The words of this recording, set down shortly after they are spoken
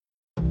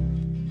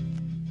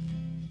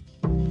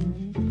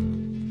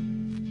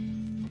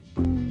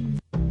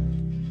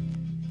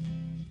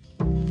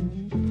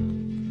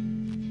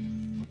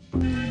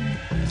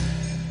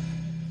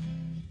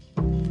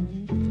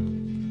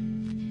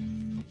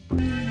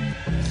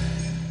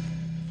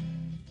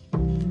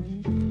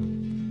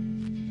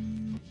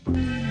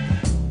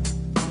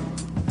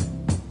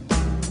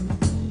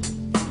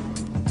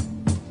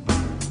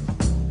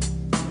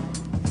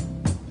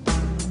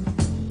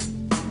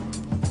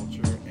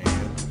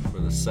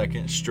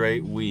second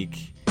straight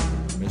week.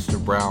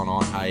 Mr. Brown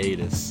on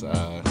hiatus.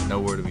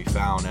 Nowhere to be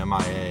found.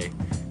 MIA.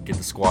 Get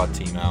the squad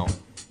team out.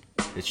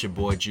 It's your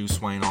boy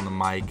Juice Wayne on the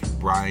mic.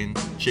 Brian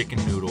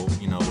Chicken Noodle,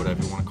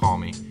 whatever you want to call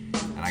me.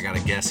 And I got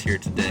a guest here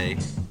today.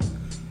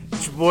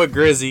 It's your boy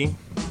Grizzy.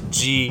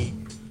 G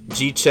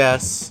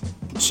Chess,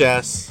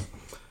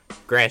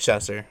 Grant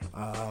Chester.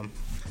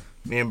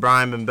 Me and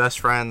Brian been best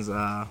friends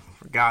for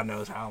God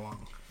knows how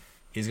long.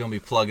 He's going to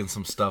be plugging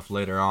some stuff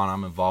later on.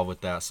 I'm involved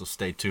with that, so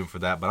stay tuned for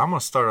that. But I'm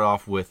going to start it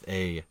off with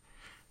a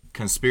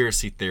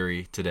conspiracy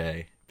theory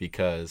today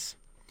because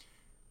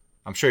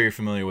I'm sure you're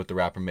familiar with the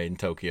rapper Made in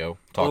Tokyo.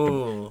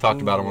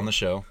 Talked about him on the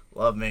show.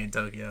 Love Made in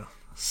Tokyo.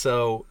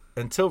 So,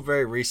 until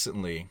very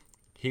recently,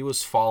 he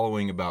was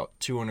following about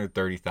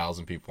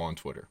 230,000 people on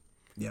Twitter.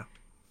 Yeah.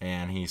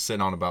 And he's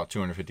sitting on about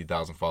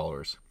 250,000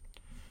 followers.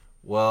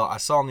 Well, I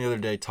saw him the other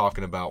day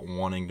talking about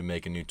wanting to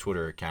make a new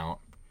Twitter account,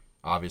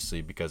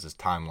 obviously because his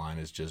timeline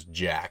is just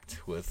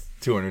jacked with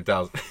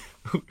 200,000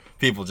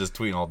 people just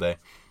tweeting all day.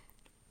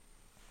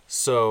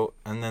 So,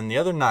 and then the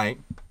other night,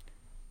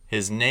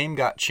 his name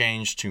got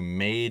changed to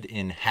Made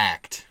in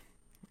Hacked,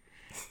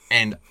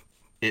 and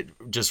it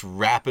just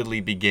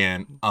rapidly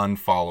began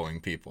unfollowing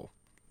people.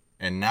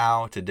 And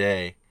now,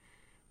 today,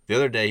 the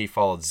other day he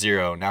followed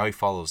 0, now he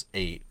follows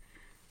 8.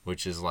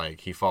 Which is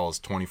like he follows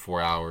 24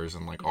 hours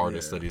and like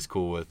artists that he's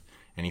cool with,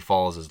 and he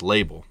follows his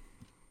label.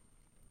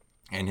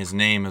 And his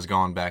name has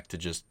gone back to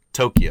just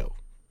Tokyo.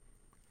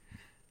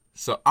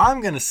 So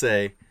I'm going to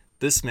say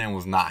this man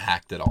was not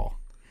hacked at all.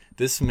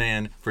 This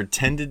man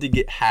pretended to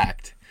get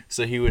hacked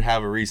so he would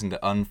have a reason to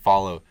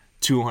unfollow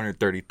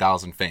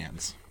 230,000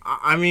 fans.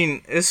 I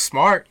mean, it's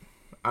smart.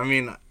 I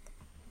mean,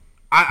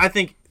 I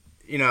think,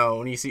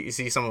 when you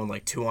see someone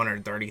like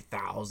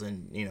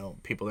 230,000,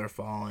 people they're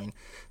following,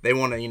 they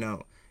want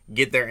to,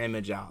 get their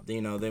image out.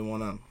 They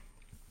want to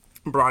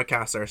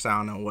broadcast their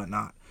sound and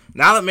whatnot.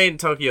 Now that Made in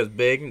Tokyo is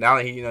big, now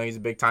that he's a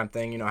big time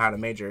thing, had a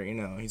major,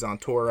 he's on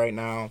tour right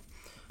now.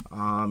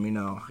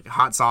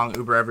 Hot song,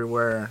 Uber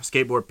Everywhere,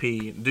 Skateboard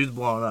P, dude's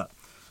blowing up.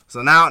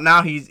 So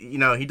now he's,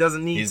 he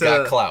doesn't need He's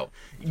got clout.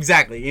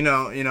 Exactly.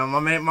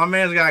 My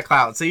man's got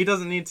clout. So he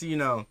doesn't need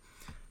to,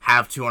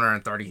 have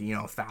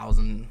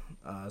 230,000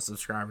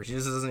 subscribers. He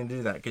just doesn't need to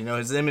do that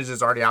because his image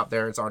is already out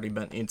there. It's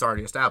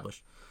already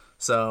established.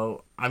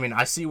 So I mean,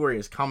 I see where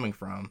he's coming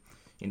from.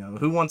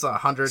 Who wants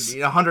 100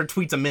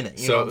 tweets a minute?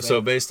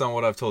 So based on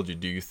what I've told you,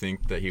 do you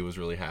think that he was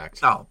really hacked?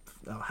 Oh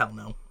hell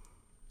no.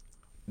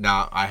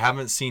 Now I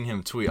haven't seen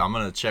him tweet. I'm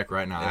gonna check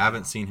right now. I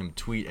haven't seen him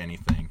tweet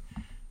anything,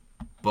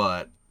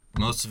 but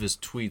most of his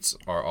tweets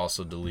are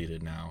also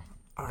deleted now.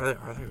 Are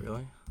they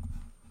really?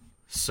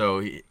 So,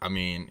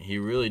 he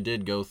really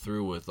did go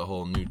through with the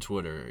whole new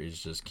Twitter.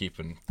 He's just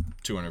keeping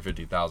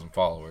 250,000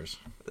 followers.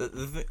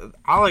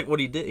 I like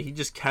what he did. He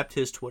just kept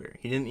his Twitter.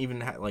 He didn't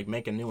even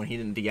make a new one. He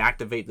didn't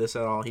deactivate this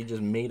at all. He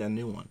just made a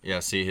new one.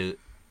 Yeah, see,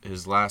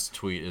 his last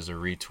tweet is a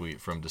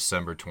retweet from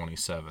December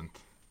 27th.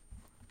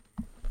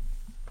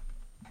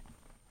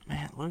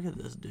 Man, look at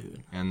this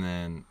dude. And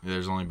then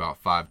there's only about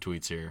 5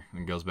 tweets here.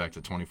 And it goes back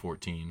to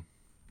 2014.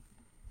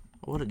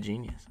 What a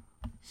genius.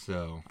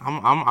 So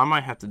I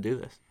might have to do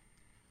this.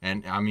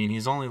 And,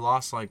 he's only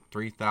lost,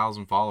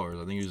 3,000 followers.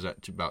 I think he was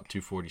at about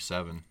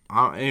 247.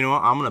 You know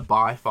what? I'm going to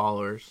buy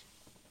followers.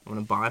 I'm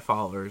going to buy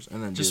followers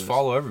and then just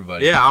follow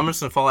everybody. Yeah, I'm just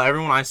going to follow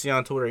everyone I see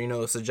on Twitter.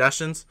 The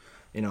suggestions.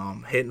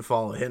 I'm hitting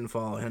follow. I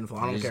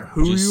don't care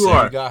who you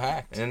are. You got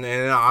hacked. And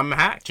I'm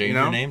hacked. Change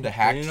your name to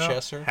Hacked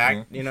Chester.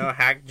 Hacked,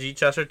 Hacked G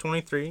Chester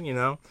 23.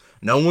 No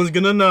one's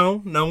going to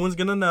know. No one's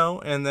going to know.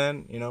 And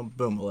then,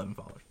 boom, 11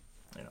 followers.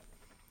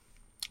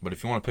 But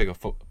if you want to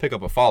pick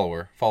up a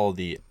follower, follow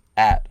the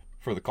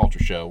 @For the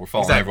Culture Show. We're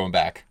following everyone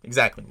back.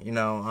 Exactly. You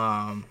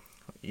gotta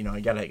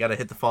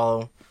hit the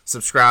follow,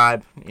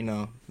 subscribe.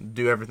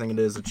 Do everything it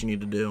is that you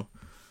need to do.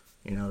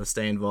 To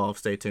stay involved,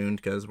 stay tuned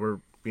because we're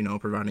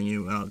providing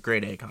you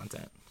grade A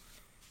content.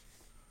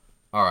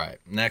 All right.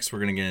 Next,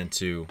 we're gonna get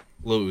into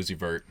Lil Uzi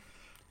Vert.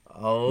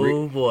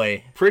 Oh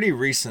boy. Pretty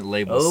recent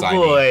label signing.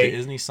 Boy.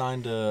 Isn't he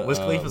signed to Wiz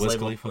Khalifa's label?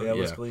 Khalifa? Yeah,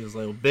 Wiz Khalifa's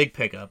label. Big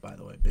pickup, by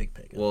the way. Big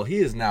pickup. Well, he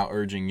is now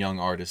urging young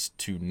artists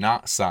to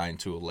not sign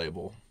to a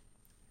label.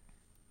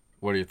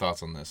 What are your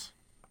thoughts on this?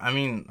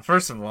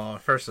 First of all,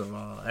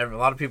 a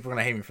lot of people are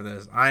gonna hate me for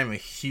this. I am a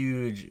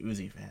huge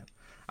Uzi fan.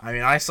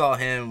 I saw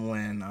him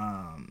when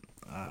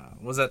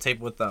what was that tape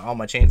with all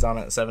my chains on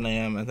it at 7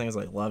 a.m. I think it's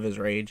like Love Is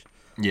Rage.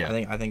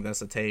 Yeah. I think that's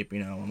the tape.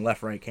 When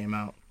Left Right came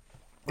out.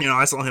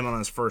 I saw him on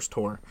his first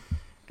tour,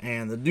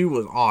 and the dude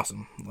was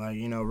awesome.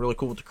 Really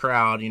cool with the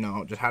crowd.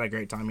 Just had a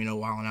great time.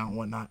 Wilding out and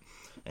whatnot.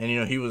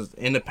 And he was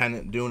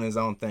independent, doing his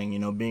own thing.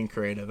 Being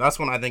creative. That's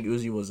when I think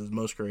Uzi was his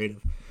most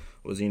creative.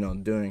 Was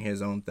doing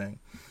his own thing.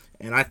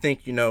 And I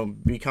think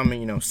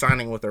becoming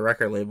signing with a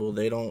record label,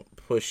 they don't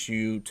push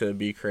you to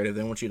be creative.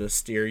 They want you to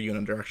steer you in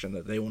a direction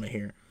that they want to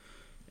hear.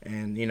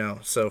 And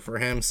so for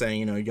him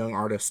saying young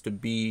artists to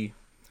be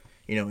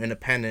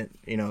independent,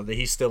 that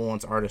he still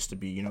wants artists to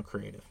be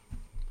creative.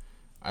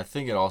 I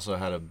think it also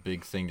had a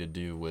big thing to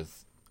do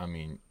with,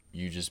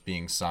 you just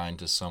being signed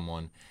to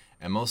someone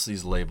And most of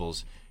these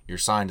labels, you're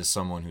signed to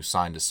someone who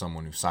signed to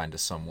someone who signed to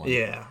someone.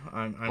 Yeah,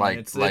 I mean, Like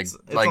it's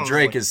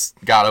Drake has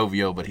got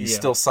OVO, but he's Yeah.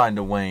 still signed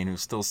to Wayne,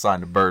 who's still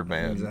signed to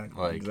Birdman.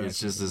 Exactly, It's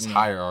just this Yeah.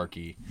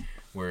 hierarchy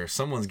where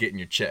someone's getting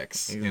your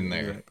checks in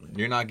there. Exactly.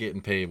 You're not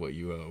getting paid what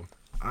you owe.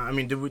 I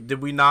mean,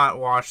 did we not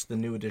watch the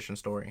New Edition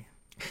story?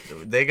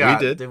 They got.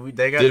 We did. They we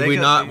got-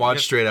 not they watch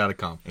got- Straight Outta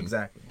Compton?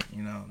 Exactly.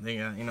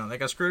 They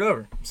got screwed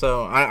over.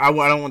 So I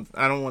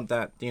don't want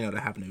that to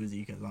happen to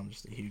Uzi because I'm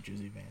just a huge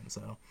Uzi fan.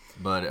 So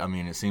But I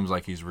mean, it seems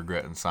like he's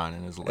regretting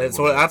signing his label.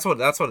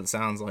 that's what it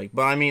sounds like.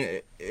 But I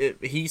mean,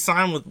 he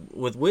signed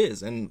with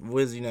Wiz, and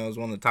Wiz is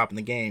one of the top in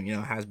the game.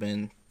 Has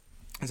been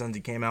since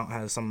he came out,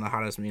 has some of the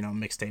hottest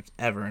mixtapes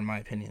ever in my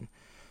opinion.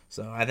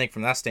 So I think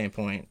from that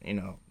standpoint,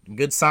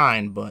 good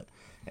sign. But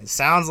it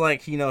sounds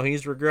like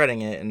he's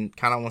regretting it and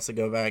kind of wants to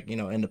go back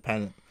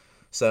independent.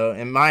 So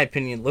in my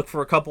opinion, look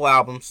for a couple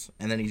albums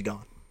and then he's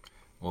gone.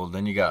 Well,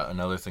 then you got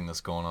another thing that's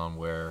going on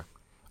where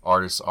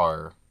artists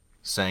are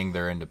saying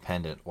they're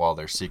independent while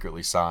they're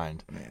secretly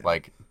signed. Yeah.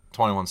 Like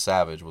 21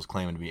 Savage was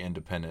claiming to be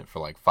independent for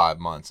like 5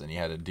 months, and he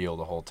had a deal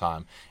the whole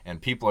time. And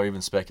people are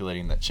even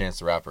speculating that Chance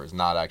the Rapper is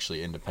not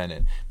actually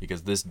independent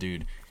because this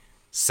dude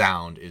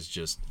sound is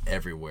just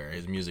everywhere.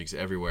 His music's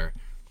everywhere,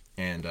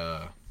 and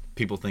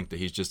people think that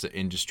he's just an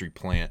industry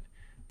plant.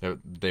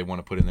 They want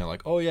to put in there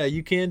like, oh yeah,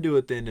 you can do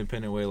it the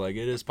independent way, like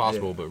it is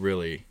possible, Yeah. but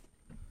really,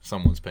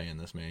 someone's paying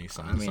this man. He's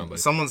signed to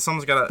somebody.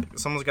 Someone's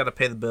got to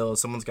pay the bill.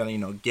 Someone's got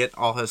to get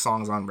all his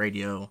songs on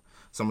radio.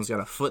 Someone's got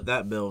to foot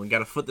that bill. Got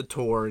to foot the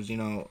tours,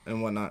 and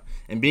whatnot.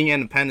 And being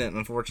independent,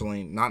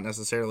 unfortunately, not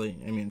necessarily.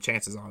 I mean,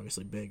 Chance is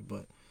obviously big,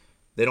 but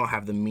they don't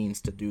have the means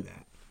to do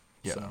that.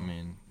 Yeah, So, I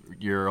mean,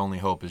 your only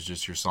hope is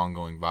just your song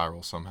going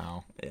viral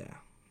somehow. yeah,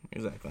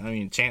 exactly. I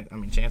mean, Chance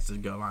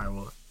did go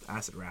viral with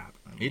acid rap.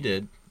 He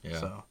did. Yeah.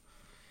 So,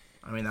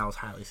 I mean, that was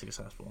highly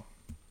successful.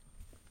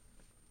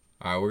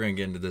 All right, we're gonna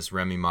get into this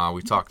Remy Ma.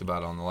 We talked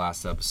about it on the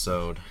last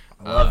episode.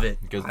 I love it.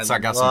 Because I I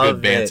got some love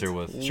good banter it.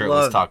 with Love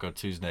Shirtless it. Taco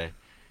Tuesday.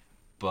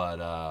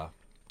 But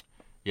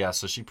yeah,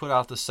 so she put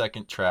out the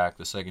second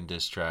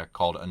diss track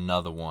called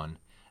Another One,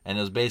 and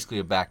it was basically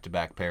a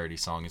back-to-back parody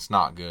song. It's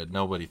not good.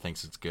 Nobody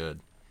thinks it's good.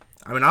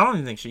 I mean, I don't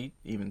even think she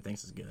even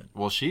thinks it's good.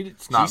 Well,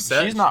 she's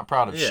not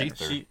proud of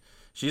Sheether.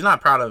 She's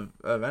not proud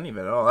of any of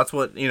it at all. That's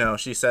what,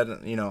 she said,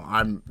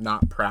 I'm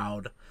not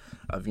proud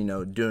of,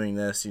 doing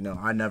this.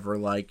 I never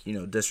like,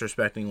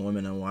 disrespecting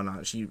women and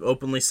whatnot. She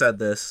openly said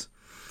this,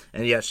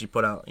 and yet she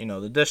put out,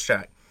 the diss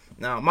track.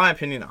 Now, in my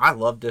opinion, I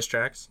love diss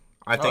tracks.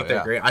 I think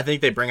they're great. I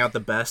think they bring out the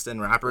best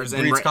in rappers. It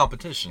breeds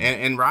competition.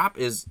 And rap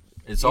is...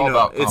 It's all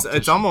about competition.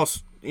 It's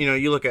almost,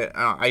 you look at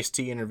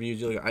Ice-T interviews,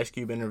 you look at Ice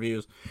Cube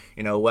interviews,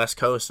 West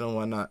Coast and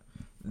whatnot.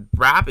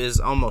 Rap is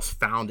almost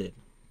founded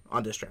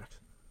on diss tracks.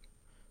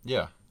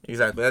 Yeah.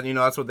 Exactly.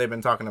 That's what they've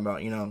been talking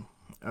about.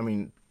 I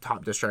mean,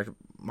 top diss track,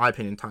 my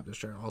opinion, top diss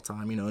track all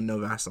time. No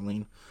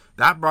Vaseline.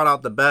 That brought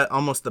out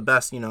almost the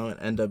best. In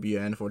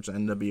NWA.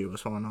 Unfortunately, NWA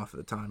was falling off at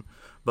the time.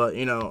 But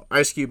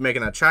Ice Cube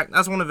making that track.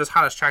 That's one of his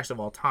hottest tracks of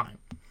all time.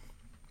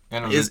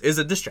 And Is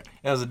a diss track.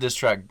 It was a diss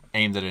track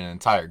aimed at an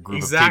entire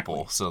group of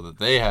people, so that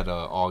they had to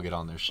all get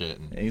on their shit.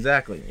 And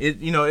Exactly.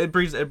 It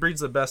breeds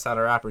the best out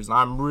of rappers, and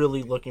I'm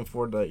really looking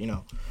forward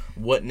to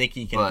what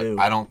Nicki can do.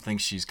 I don't think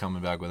she's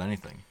coming back with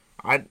anything.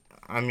 I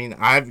mean,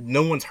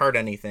 no one's heard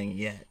anything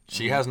yet.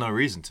 She has no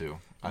reason to.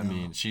 I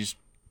mean,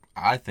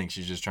 I think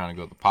she's just trying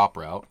to go the pop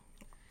route.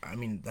 I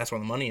mean, that's where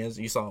the money is.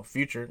 You saw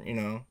Future,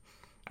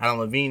 Adam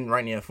Levine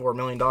writing you a $4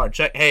 million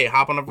check. Hey,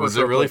 hop on a verse. Was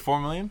it really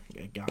 $4 million?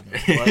 God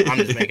knows what. I'm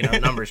just making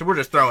up numbers. We're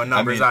just throwing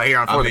numbers out here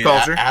on For the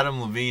Culture.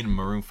 Adam Levine and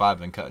Maroon 5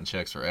 been cutting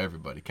checks for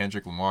everybody.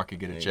 Kendrick Lamar could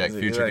get a check.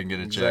 Future can get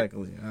a check.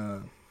 Exactly.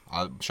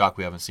 I'm shocked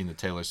we haven't seen the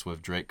Taylor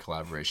Swift-Drake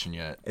collaboration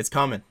yet. It's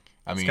coming.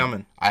 I mean, it's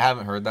coming. I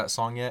haven't heard that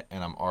song yet,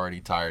 and I'm already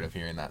tired of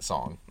hearing that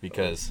song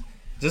because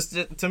just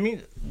to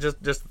me,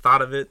 just the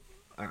thought of it,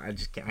 I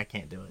just can't. I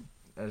can't do it.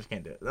 I just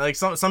can't do it. Like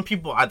some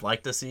people, I'd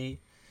like to see,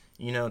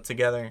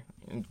 together,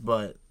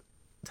 but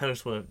Taylor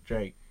Swift,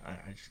 Drake, I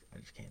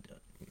just can't do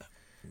it.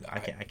 I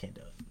can't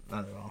do it.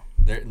 Not at all.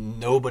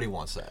 Nobody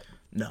wants that.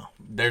 No.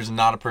 There's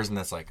not a person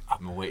that's like, I've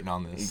been waiting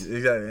on this.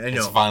 Exactly. And,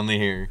 it's finally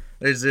here.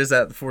 There's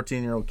that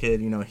 14-year-old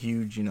kid,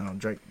 huge,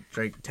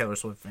 Drake Taylor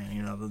Swift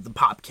fan, the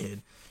pop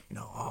kid.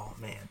 Oh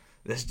man,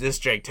 this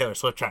Drake Taylor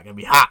Swift track gonna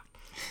be hot.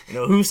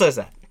 Who says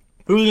that?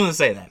 Who's gonna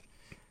say that?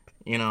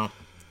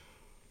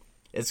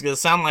 It's gonna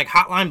sound like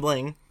Hotline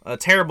Bling, a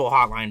terrible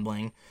Hotline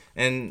Bling,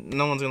 and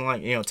no one's gonna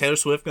like. Taylor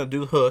Swift gonna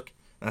do the hook.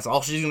 That's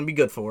all she's gonna be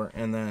good for,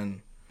 and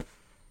then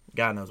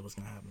God knows what's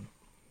gonna happen.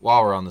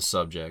 While we're on the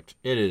subject,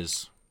 it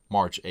is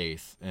March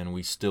 8th, and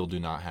we still do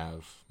not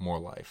have More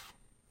Life.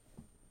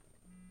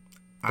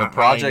 The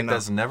project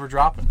that's never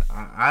dropping.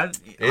 I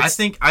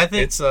think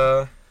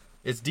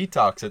it's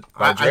Detox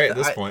by Dre at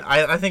this point.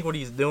 I think what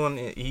he's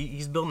doing,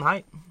 he's building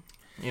hype.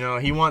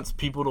 He wants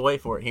people to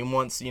wait for it. He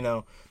wants,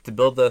 to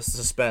build the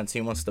suspense.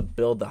 He wants to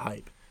build the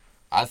hype.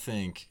 I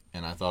think,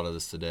 and I thought of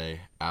this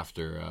today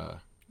after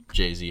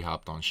Jay-Z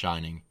hopped on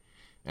Shining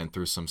and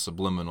threw some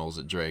subliminals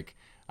at Drake.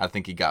 I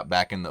think he got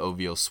back in the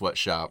OVO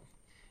sweatshop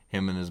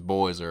him and his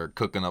boys are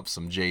cooking up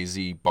some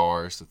Jay-Z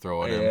bars to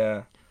throw at him.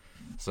 Yeah.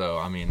 So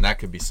I mean, that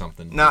could be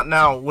something.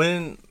 Now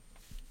when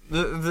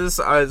this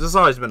has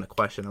always been a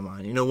question of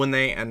mine. When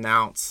they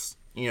announce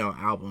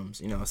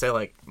albums, say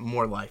like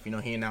More Life.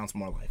 He announced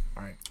More Life.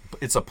 All right.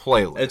 It's a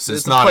playlist.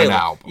 It's a not playlist. an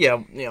album.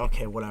 Yeah.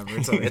 Okay. Whatever.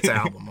 It's an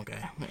album.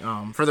 Okay.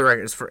 For the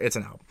record, it's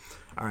an album.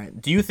 All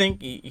right. Do you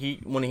think he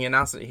when he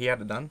announced it, he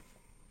had it done?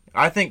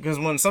 I think because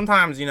when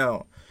sometimes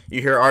you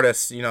hear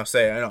artists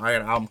say I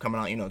got an album coming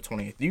out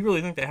 28th. Do you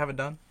really think they have it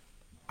done?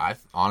 I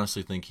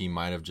honestly think he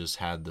might have just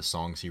had the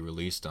songs he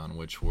released on,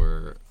 which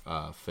were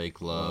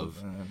Fake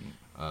Love,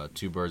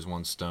 Two Birds,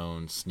 One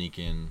Stone, Sneak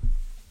In,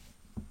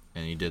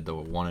 and he did the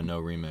Wanna Know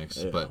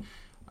remix. Yeah. But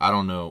I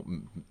don't know.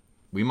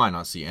 We might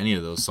not see any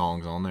of those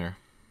songs on there.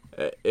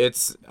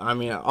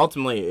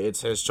 Ultimately,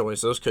 it's his choice.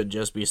 Those could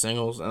just be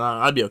singles, and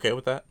I'd be okay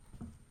with that.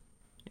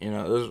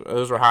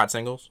 Those were hot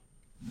singles.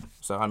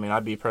 So,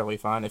 I'd be perfectly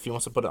fine. If he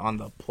wants to put it on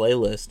the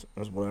playlist,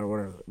 or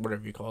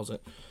whatever he calls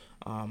it,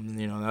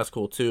 that's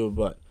cool too.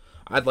 But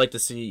I'd like to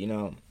see,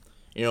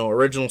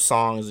 original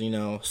songs,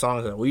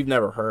 songs that we've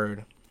never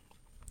heard,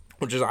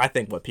 which is, I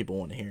think, what people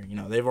want to hear.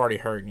 They've already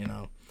heard,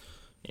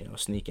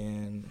 Sneak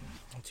In,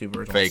 Two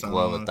Birds, Fake One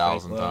Love Stone,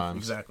 1,000 times.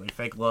 Exactly.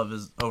 Fake Love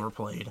is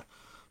overplayed.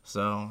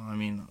 So,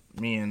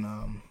 me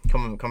and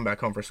coming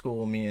back home for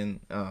school, me and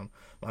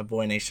my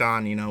boy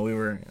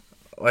Nashawn,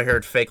 I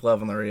heard Fake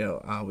Love on the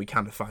radio. We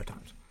counted 5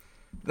 times.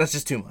 That's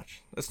just too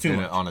much. That's too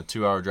much. On a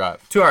 2-hour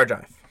drive. 2-hour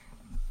drive.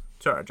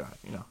 2-hour drive,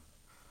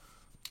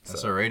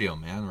 That's a radio,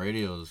 man.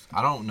 Radio's...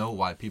 I don't know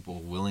why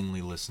people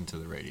willingly listen to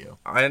the radio.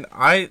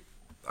 I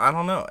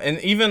don't know. And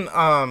even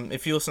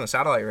if you listen to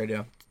satellite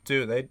radio,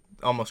 too, they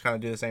almost kind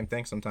of do the same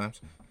thing sometimes.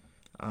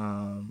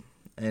 And,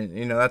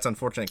 that's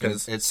unfortunate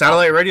because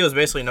satellite radio is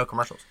basically no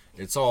commercials.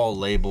 It's all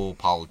label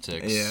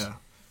politics. Yeah.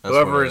 That's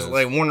whoever is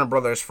like Warner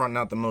Brothers fronting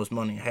out the most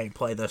money, hey,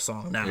 play this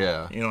song now.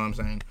 Yeah. You know what I'm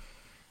saying?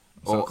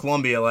 So well,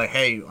 Columbia, like,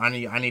 hey, I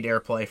need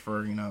airplay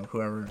for,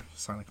 whoever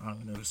signed, I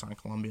don't know who signed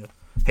Columbia.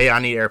 Hey, I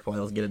need airplay,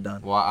 let's get it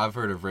done. Well, I've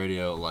heard of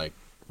radio, like,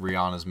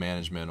 Rihanna's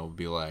management will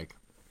be like,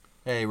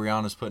 hey,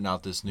 Rihanna's putting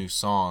out this new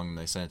song, and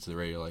they send it to the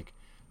radio, like,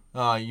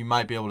 you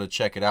might be able to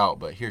check it out,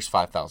 but here's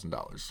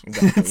 $5,000.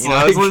 Exactly.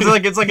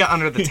 It's like an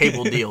under the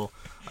table deal.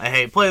 Like,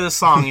 hey, play this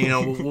song,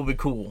 we'll be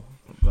cool.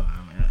 But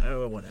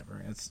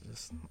whatever. It's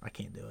just I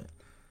can't do it.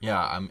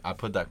 Yeah, I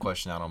put that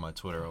question out on my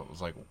Twitter. I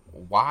was like,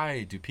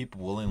 why do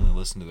people willingly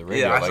listen to the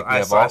radio? Yeah, we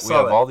have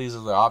all these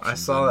other options. I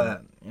saw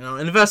that.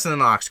 Invest in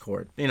an aux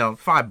cord.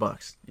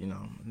 $5.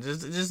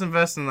 Just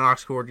invest in an aux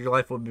cord. Your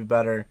life will be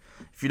better.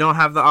 If you don't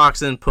have the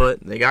aux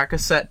input, they got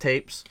cassette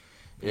tapes.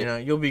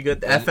 You'll be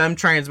good. FM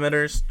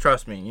transmitters,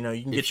 trust me. You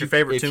can get your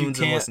favorite tunes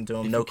and listen to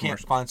them. If no you commercials.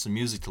 Can't find some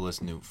music to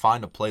listen to,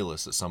 find a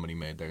playlist that somebody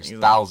made. There's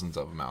thousands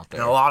of them out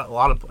there. And a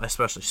lot of,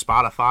 especially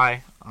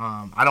Spotify.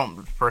 I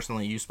don't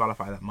personally use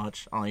Spotify that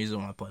much. I only use it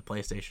when I play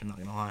PlayStation. Not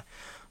gonna lie.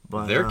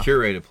 But their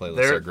curated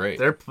playlists are great.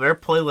 Their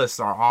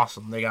playlists are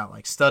awesome. They got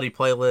like study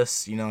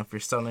playlists. If you're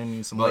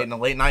studying some late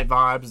night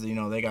vibes,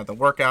 they got the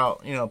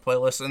workout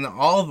playlists, and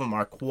all of them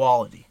are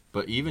quality.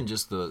 But even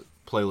just the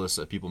playlists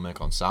that people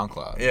make on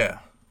SoundCloud. Yeah.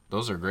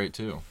 Those are great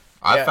too.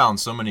 I found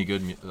so many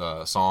good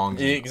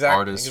songs and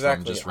artists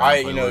from just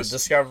random playlists.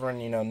 Discovering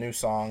new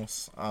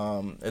songs.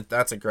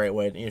 That's a great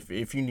way.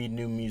 If you need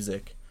new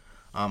music,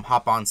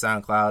 hop on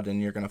SoundCloud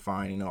and you're gonna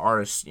find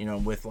artists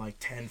with like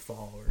 10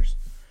 followers.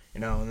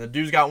 And the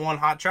dude's got one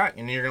hot track,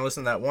 and you're gonna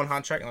listen to that one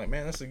hot track and like,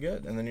 man, this is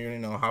good, and then you're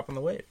gonna hop on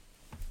the wave.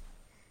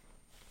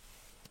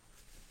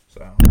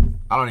 So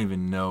I don't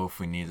even know if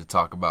we need to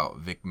talk about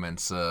Vic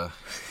Mensa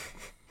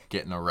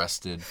getting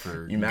arrested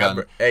for you mad,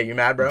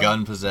 bro?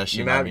 Gun possession.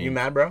 You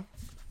mad, bro?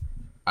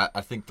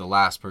 I think the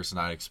last person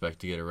I'd expect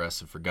to get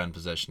arrested for gun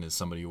possession is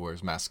somebody who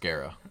wears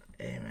mascara.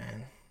 Hey,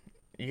 man.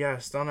 You got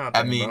a stun out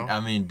there,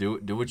 bro.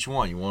 Do what you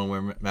want. You want to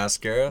wear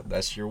mascara?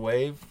 That's your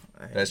wave.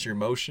 That's your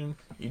motion.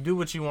 You do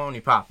what you want when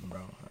you popping, bro.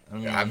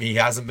 He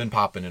hasn't been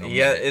popping in a minute.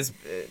 Yeah,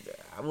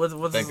 what's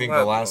I think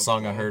the last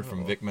song I heard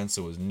from Vic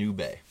Mensa was New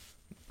Bay.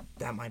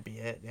 That might be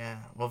it, yeah.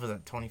 What was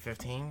that,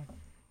 2015?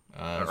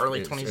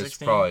 Early 2016? It's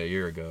probably a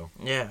year ago.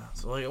 Yeah.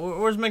 So, like,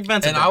 where's Vic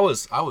Mensa? And I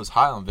was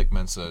high on Vic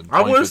Mensa in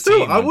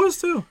 2015. I was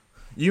too.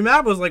 You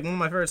Mad was like one of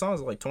my favorite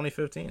songs of like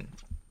 2015.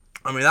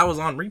 That was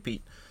on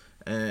repeat.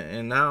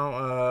 And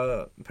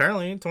now,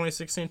 apparently, in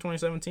 2016,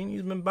 2017,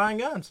 he's been buying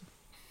guns.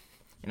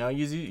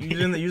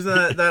 Using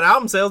that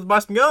album sales to buy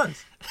some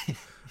guns.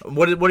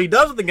 What he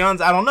does with the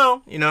guns, I don't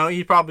know.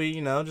 He probably,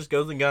 just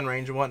goes to the gun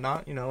range and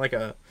whatnot, like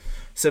a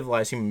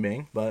civilized human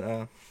being. But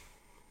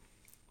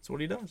that's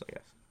what he does, I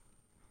guess.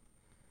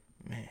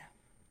 Man.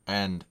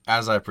 And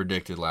as I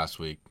predicted last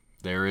week,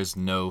 there is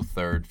no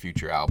third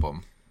Future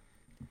album.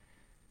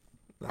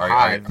 The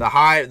Hive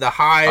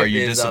are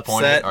you is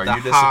disappointed? upset. Are you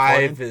disappointed? The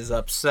Hive is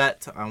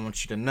upset. I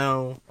want you to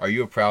know. Are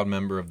you a proud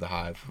member of the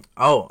Hive?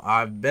 Oh,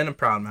 I've been a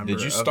proud member.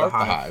 Did you start the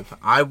Hive?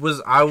 I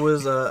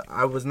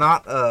was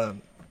not a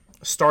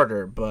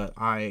starter, but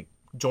I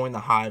joined the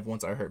Hive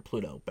once I heard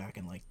Pluto back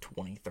in like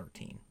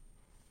 2013,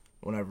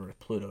 whenever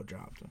Pluto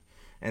dropped,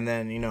 and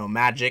then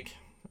Magic.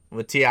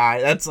 with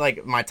T.I. That's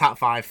like my top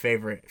 5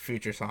 favorite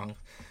Future songs.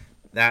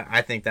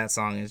 I think that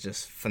song is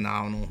just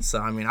phenomenal. So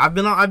I mean, I've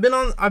been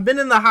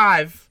in the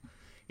Hive,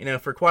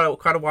 for quite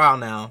a while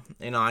now.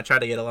 I try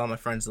to get a lot of my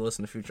friends to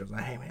listen to Future. I was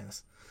like, hey man,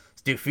 let's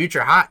do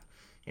Future hot.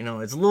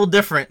 It's a little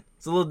different.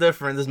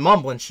 This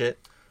mumbling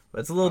shit, but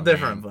it's a little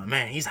different. But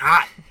man, he's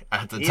hot.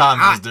 At the time,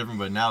 it was different,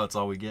 but now it's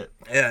all we get.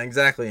 Yeah,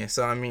 exactly.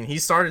 So I mean, he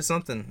started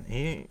something.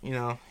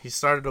 He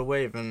started a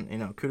wave,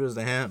 and kudos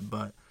to him.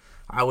 But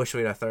I wish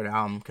we had a third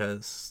album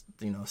because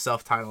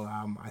self-titled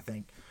album, I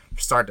think,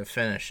 start to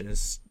finish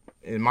is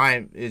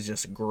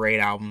just a great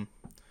album.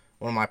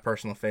 One of my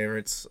personal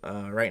favorites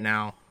right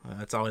now.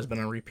 It's always been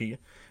on repeat.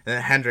 And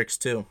then Hendrix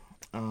too.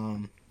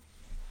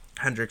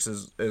 Hendrix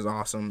is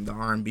awesome. The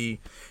R&B,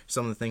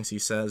 some of the things he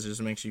says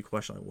just makes you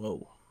question like,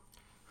 whoa.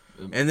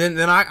 And then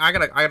I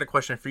got a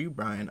question for you,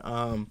 Brian.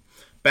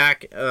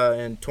 Back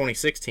in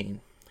 2016,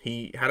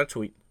 he had a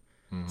tweet.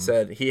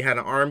 Said he had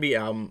an R&B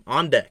album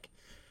on deck.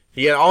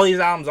 He had all these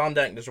albums on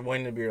deck just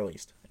waiting to be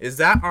released. Is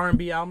that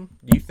R&B album?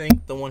 Do you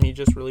think the one he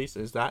just released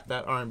is that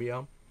R&B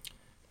album?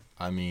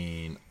 I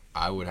mean,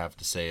 I would have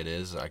to say it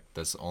is.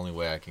 That's the only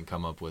way I can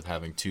come up with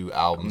having 2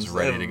 albums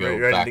ready to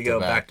go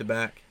back to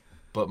back.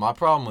 But my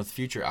problem with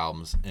Future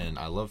albums, and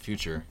I love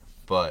Future,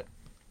 but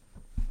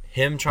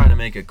him trying to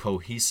make a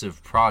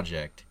cohesive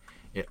project,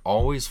 it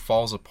always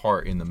falls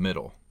apart in the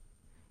middle.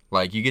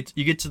 Like you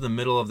get to the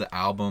middle of the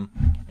album,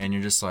 and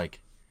you're just like,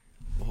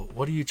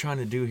 what are you trying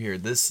to do here?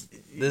 This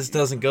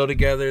doesn't go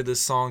together. This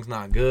song's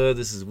not good.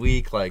 This is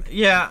weak. Like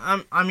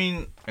I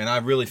mean, and I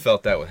really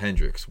felt that with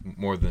Hendrix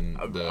more than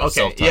the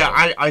self-titled.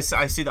 Yeah, I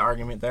see the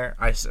argument there.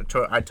 I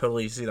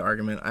totally see the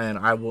argument, and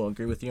I will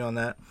agree with you on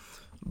that.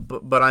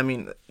 But I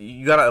mean,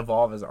 you gotta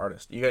evolve as an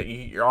artist.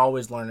 You're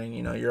always learning.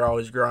 You're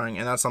always growing,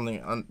 and that's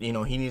something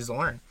he needs to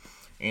learn.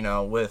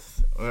 We're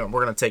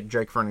gonna take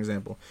Drake for an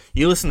example.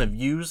 You listen to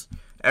Views,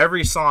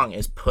 every song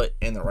is put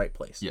in the right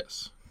place.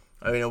 Yes.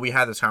 I mean, we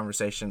had this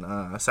conversation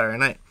Saturday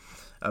night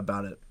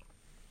about it.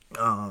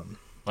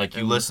 Like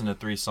you listen to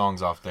 3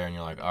 songs off there, and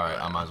you're like, all right,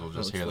 I might as well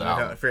just hear the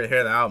album. If you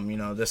hear the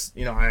album, this,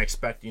 I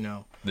expect,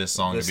 this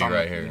song to be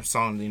right here. This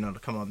song, to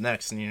come up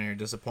next, and you're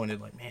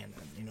disappointed, like, man,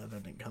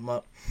 that didn't come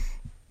up.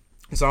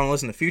 So I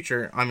listen to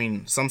Future. I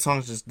mean, some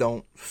songs just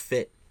don't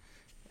fit,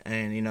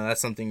 and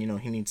that's something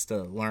he needs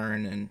to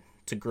learn and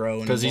to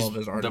grow and evolve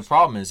as an artist. The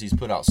problem is he's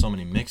put out so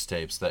many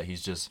mixtapes that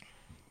he's just.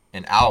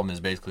 An album is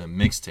basically a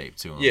mixtape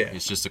to him. Yeah.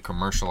 It's just a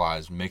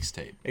commercialized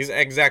mixtape.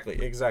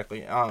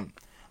 Exactly. I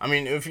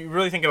mean, if you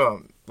really think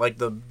about like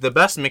the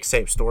best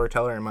mixtape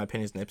storyteller in my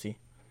opinion is Nipsey.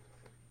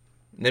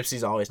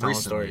 Nipsey's always telling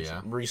stories.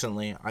 Yeah.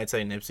 Recently, I'd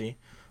say Nipsey.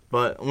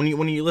 But when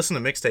you listen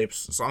to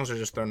mixtapes, songs are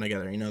just thrown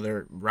together.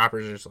 Their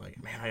rappers are just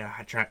like, man, I got a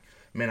hot track.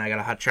 Man, I got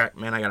a hot track.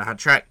 Man, I got a hot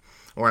track.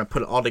 Or I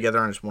put it all together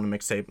on just one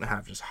mixtape and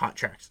have just hot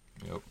tracks.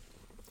 Yep.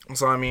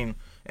 So I mean,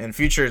 and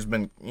Future has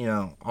been,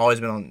 always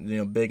been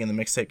on, big in the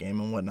mixtape game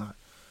and whatnot.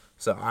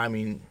 So I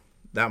mean,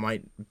 that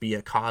might be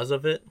a cause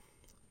of it,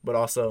 but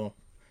also,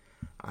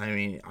 I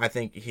mean, I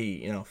think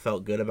he,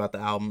 felt good about the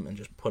album and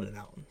just put it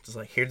out. Just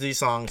like, here's these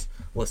songs,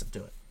 listen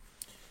to it.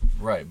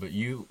 Right, but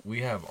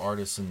we have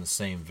artists in the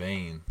same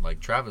vein.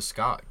 Like Travis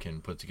Scott can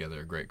put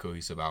together a great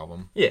cohesive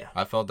album. Yeah,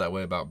 I felt that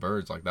way about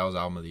Birds. Like that was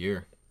album of the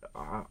year.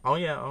 Oh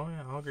yeah,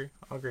 I'll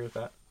agree with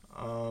that.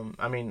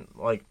 I mean,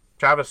 like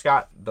Travis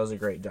Scott does a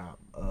great job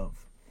of.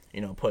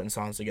 Putting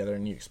songs together,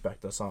 and you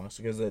expect those songs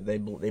because they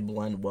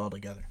blend well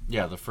together.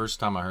 Yeah, the first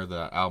time I heard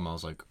that album, I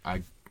was like,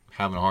 I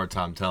having a hard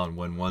time telling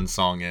when one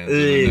song ends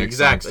and the next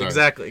song starts.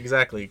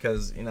 Exactly,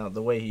 because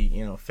the way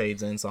he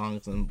fades in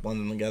songs and blends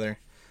them together,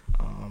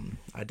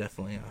 I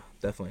definitely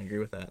agree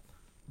with that.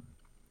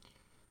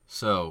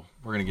 So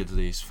we're gonna get to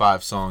these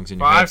 5 songs in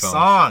your headphones. 5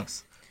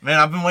 songs, man!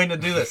 I've been waiting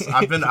to do this.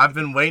 I've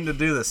been waiting to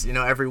do this.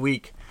 Every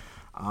week,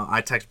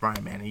 I text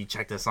Brian, man, he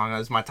checked this song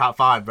out. It's my top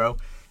 5, bro,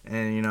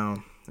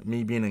 and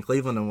me being in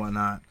Cleveland and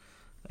whatnot,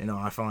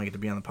 I finally get to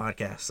be on the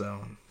podcast,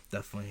 so I'm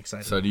definitely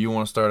excited. So do you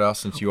want to start out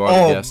since you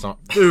are the guest on?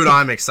 Dude,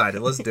 I'm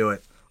excited. Let's do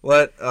it.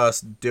 Let us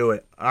do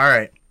it. All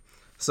right.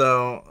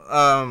 So,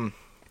 a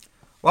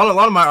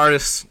lot of my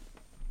artists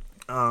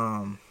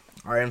are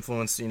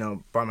influenced,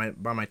 by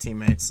my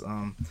teammates.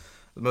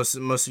 Most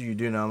of you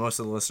do know. Most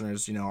of the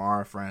listeners,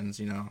 are friends,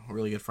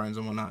 really good friends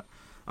and whatnot.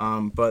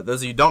 But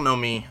those of you who don't know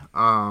me,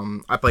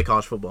 I play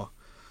college football.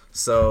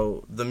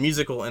 So the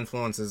musical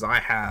influences I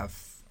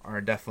have are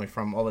definitely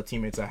from all the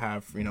teammates I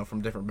have,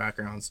 from different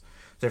backgrounds,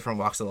 different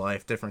walks of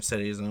life, different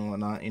cities and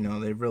whatnot.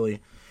 They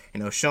really,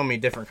 show me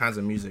different kinds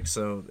of music.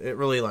 So it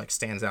really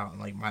stands out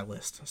in my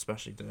list,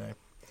 especially today.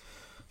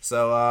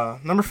 So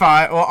number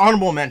 5,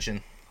 honorable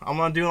mention. I'm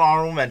gonna do an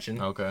honorable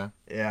mention. Okay.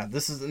 Yeah,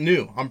 this is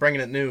new. I'm bringing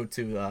it new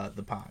to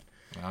the pod.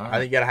 All right. I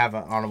think you gotta have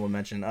an honorable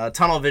mention.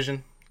 Tunnel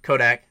Vision,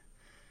 Kodak.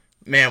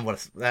 Man,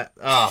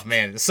 oh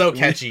man, it's so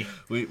catchy.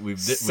 We've catchy.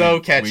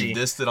 We've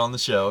dissed it on the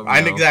show.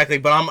 Exactly,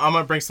 but I'm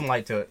gonna bring some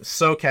light to it.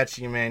 So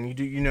catchy, man. You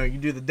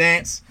do the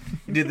dance.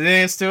 You do the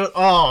dance to it.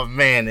 Oh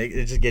man,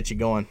 it just gets you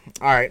going.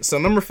 All right, so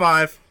number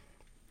 5.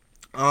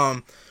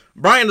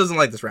 Brian doesn't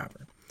like this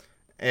rapper,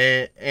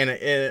 and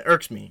it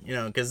irks me,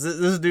 because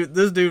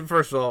this dude,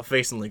 first of all,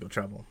 facing legal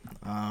trouble.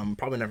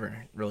 Probably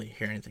never really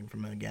hear anything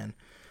from him again,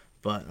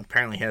 but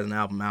apparently he has an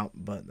album out.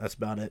 But that's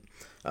about it.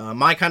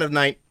 My Kind of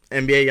Night,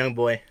 NBA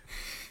YoungBoy.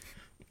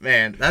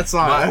 Man, that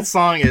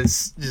song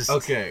is just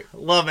okay.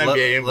 Love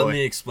NBA YoungBoy. Let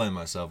me explain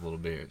myself a little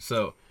bit here.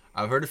 So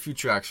I've heard a few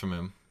tracks from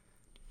him.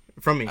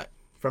 From me.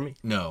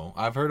 No,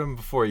 I've heard him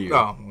before you.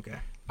 Oh, okay.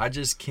 I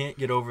just can't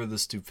get over the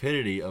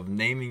stupidity of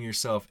naming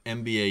yourself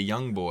NBA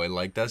YoungBoy.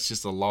 Like, that's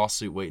just a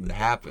lawsuit waiting to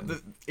happen.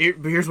 But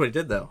here's what he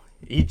did, though.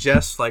 He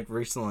just,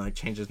 recently,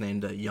 changed his name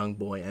to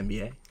YoungBoy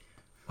NBA.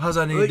 How's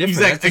that any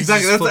different?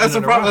 Exactly. That's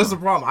the problem. That's the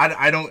problem.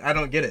 I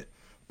don't get it.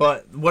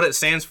 But what it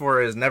stands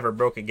for is never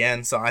broke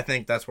again. So I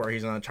think that's where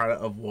he's going to try to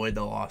avoid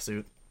the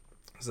lawsuit.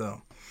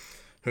 So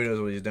who knows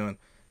what he's doing.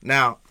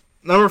 Now,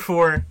 number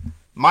 4,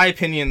 my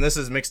opinion, this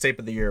is mixtape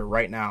of the year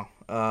right now.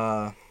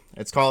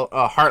 It's called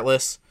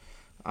Heartless.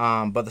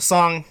 But the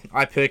song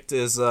I picked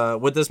is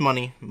With This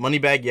Money,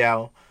 Moneybagg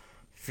Yo,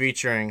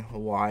 featuring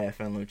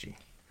YFN Lucci.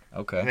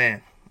 Okay.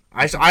 Man,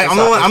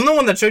 I'm the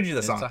one that showed you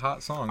the song. It's a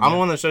hot song. I'm the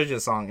one that showed you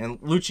the song, and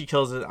Lucci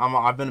kills it.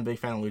 I've been a big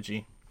fan of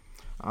Lucci,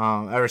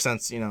 ever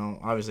since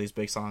obviously his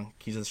big song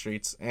Keys to the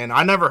Streets, and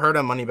I never heard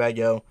of Moneybagg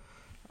Yo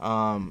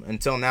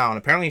until now, and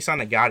apparently he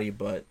signed to Gotti,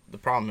 but the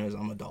problem is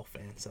I'm a Dolph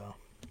fan, so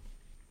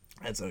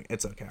it's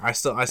okay. I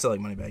still like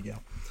Moneybagg Yo.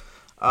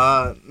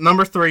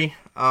 Number 3,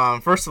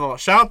 first of all,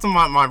 shout out to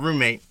my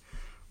roommate,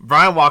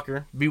 Brian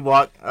Walker,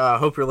 B-Walk,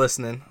 hope you're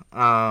listening,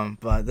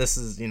 but this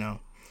is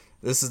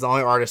the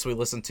only artist we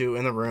listen to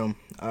in the room.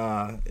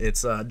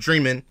 It's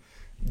Dreamin',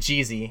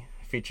 Jeezy,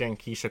 featuring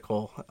Keisha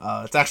Cole.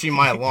 It's actually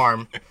my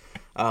alarm,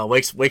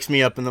 wakes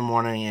me up in the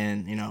morning,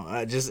 and,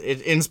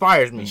 it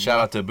inspires me. Shout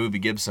out to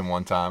Boobie Gibson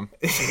one time.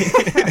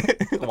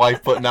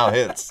 Wife putting out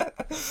hits.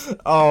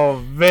 Oh,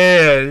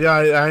 man, yeah,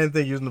 I didn't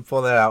think he was going to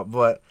pull that out,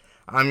 but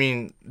I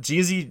mean,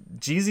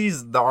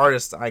 Jeezy's the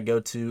artist I go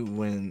to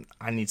when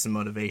I need some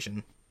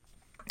motivation.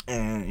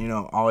 And,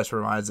 always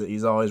provides it.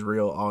 He's always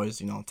real,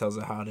 always, tells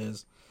it how it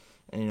is.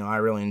 And, I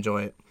really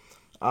enjoy it.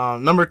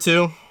 Number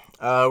 2,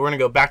 we're going to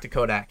go back to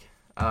Kodak.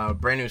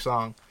 Brand new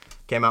song.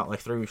 Came out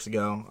 3 weeks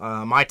ago.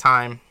 My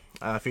Time,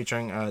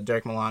 featuring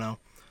Derek Milano.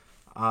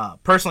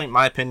 Personally,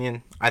 my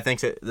opinion, I think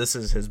that this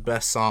is his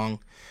best song.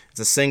 It's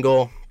a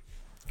single.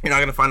 You're not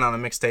going to find it on a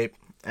mixtape.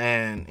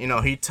 And,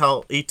 he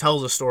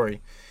tells a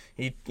story.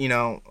 He,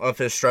 of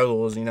his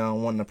struggles,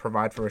 wanting to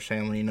provide for his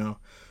family,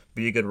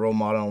 be a good role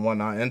model and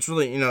whatnot. And it's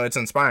really, it's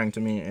inspiring to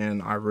me,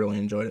 and I really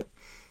enjoyed it.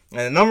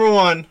 And number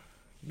 1,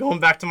 going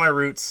back to my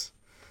roots,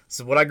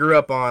 this is what I grew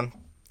up on.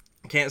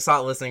 Can't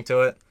stop listening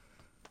to it.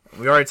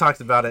 We already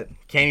talked about it.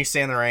 Can You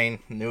Stand the Rain?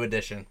 New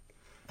edition.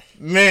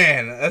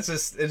 Man, it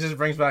just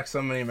brings back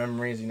so many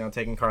memories,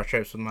 taking car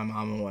trips with my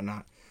mom and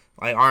whatnot.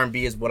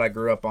 R&B is what I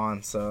grew up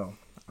on, so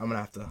I'm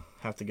going to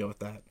have to go with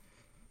that.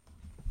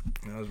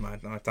 That was my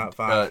top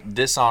 5.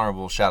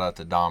 Dishonorable shout out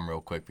to Dom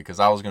real quick, because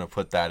I was going to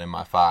put that in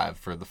my 5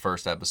 for the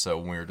first episode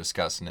when we were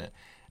discussing it.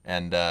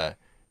 And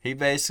he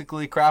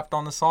basically crapped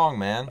on the song,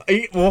 man.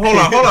 Well,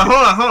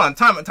 hold on.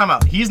 Time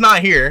out. He's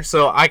not here,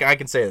 so I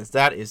can say this.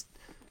 That is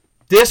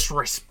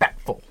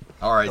disrespectful.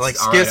 All right.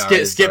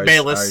 Skip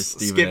Bayless.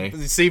 Skip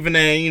Stephen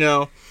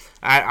A,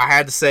 I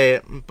had to say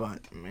it.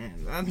 But,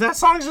 man, that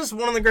song is just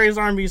one of the greatest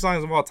R&B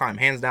songs of all time.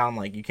 Hands down.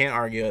 You can't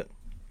argue it.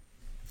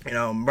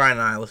 Brian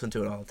and I listen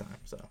to it all the time.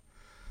 So,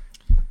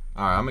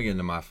 all right, I'm gonna get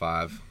into my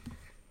 5.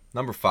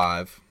 Number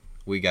 5,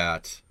 we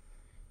got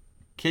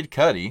Kid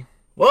Cudi.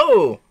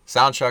 Whoa!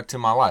 Soundtrack to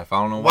My Life.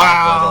 I don't know why.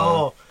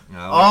 Wow! But,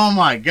 oh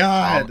my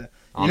God!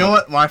 You know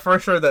what? When I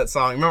first heard that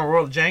song, remember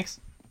World of Janks?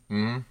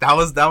 Mm-hmm. That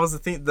was the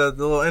thing, the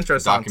little intro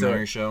song to it.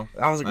 Documentary show.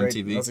 That was a great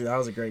on TV. That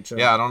was a great show.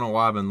 Yeah, I don't know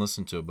why I've been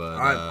listening to it, but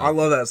I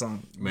love that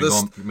song.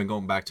 Been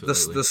going back to it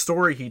lately. The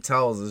story he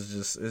tells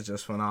is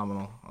just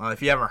phenomenal.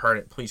 If you haven't heard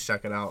it, please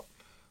check it out.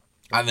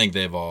 I think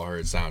they've all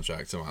heard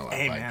Soundtrack to My Life.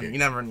 Hey, man, you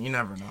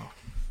never know.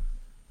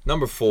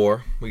 Number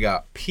 4, we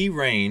got P.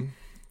 Rain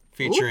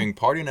featuring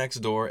Party Next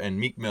Door and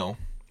Meek Mill.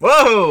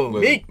 Whoa,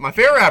 Meek, my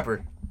favorite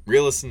rapper.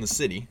 Realest in the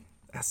City.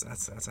 That's a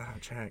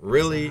hot track.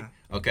 Really?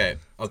 Okay.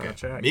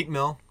 Meek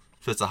Mill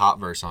fits a hot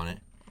verse on it.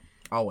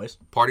 Always.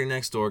 Party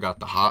Next Door got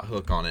the hot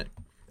hook on it.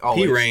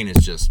 Always. P. Rain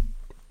is just,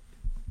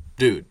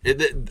 dude.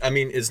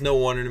 It's no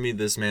wonder to me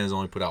this man has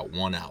only put out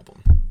 1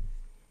 album.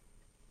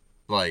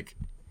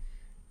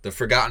 The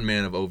forgotten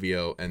man of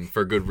OVO, and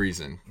for good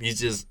reason.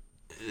 He's just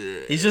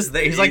there. He's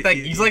like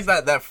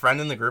that friend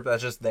in the group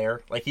that's just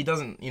there. He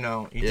doesn't,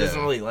 doesn't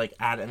really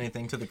add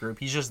anything to the group.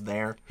 He's just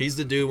there. He's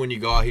the dude when you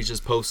go out, he's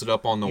just posted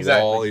up on the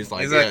wall. He's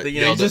like, exactly.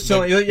 He's just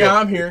chilling.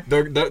 I'm here.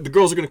 The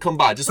girls are gonna come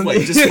by. Just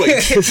wait. Just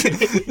wait.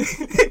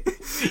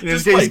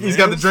 He's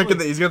got the drink in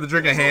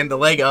the hand, the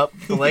leg up,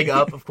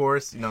 of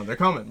course. They're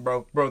coming,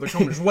 bro. They're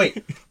coming. Just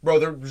wait, bro.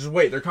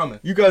 They're coming.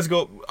 You guys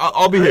go.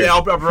 I'll be here. Yeah,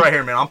 I'll be right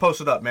here, man. I'm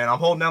posted up, man. I'm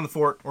holding down the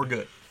fort. We're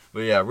good.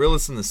 But yeah,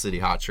 Realest in the City,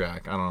 hot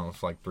track. I don't know,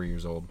 it's 3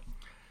 years old.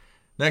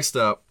 Next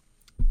up,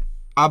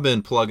 I've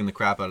been plugging the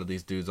crap out of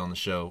these dudes on the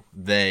show.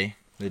 They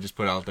just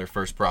put out their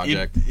first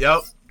project.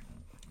 Yep.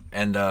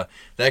 And they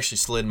actually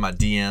slid in my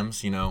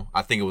DMs, you know.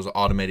 I think it was an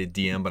automated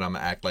DM, but I'm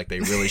going to act like they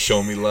really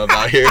show me love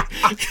out here.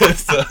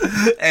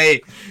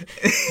 Hey.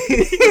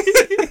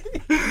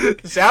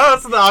 Shout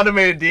out to the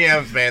automated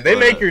DMs, man. They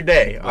make your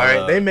day, all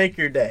right? They make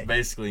your day.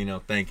 Basically, you know,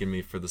 thanking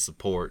me for the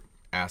support,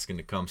 asking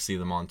to come see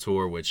them on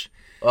tour, which...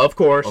 Of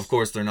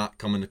course, they're not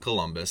coming to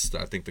Columbus.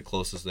 I think the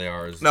closest they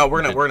are is... No,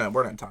 we're not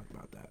talking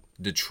about that.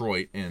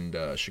 Detroit and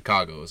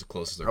Chicago is the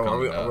closest they're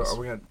coming to us. Are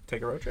we going to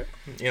take a road trip?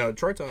 You know,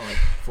 Detroit's only like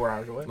 4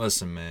 hours away.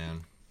 Listen,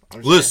 man.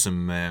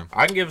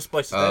 I can give us a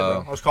place to stay,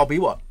 bro. Let's call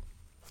B-Wop.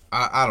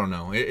 I don't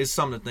know. It's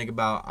something to think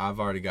about. I've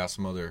already got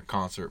some other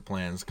concert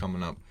plans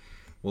coming up.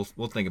 We'll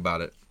think about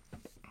it.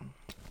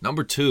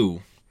 Number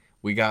 2,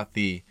 we got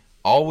the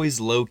Always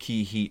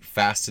Low-Key Heat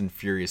Fast and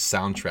Furious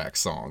soundtrack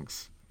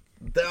songs.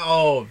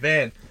 Oh,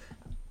 man.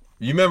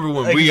 You remember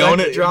when We Own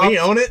It dropped? We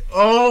Own It?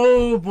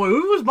 Oh, boy. We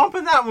was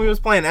bumping that when we was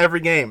playing every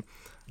game.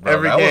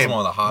 Bro, that was one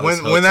of the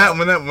hottest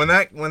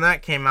when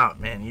that came out,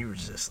 man, you were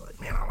just like,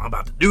 man, I'm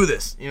about to do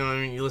this. You know what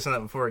I mean? You listen to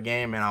that before a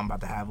game, man, I'm about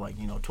to have, like,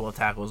 12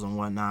 tackles and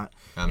whatnot.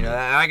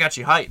 I got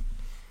you hyped.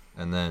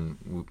 And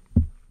then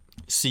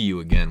See You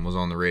Again was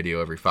on the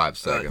radio every 5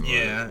 seconds.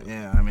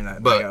 Yeah. I mean,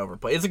 that got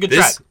overplayed. It's a good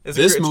track. It's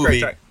a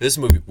great track. This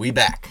movie, we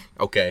back,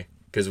 okay?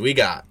 Because we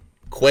got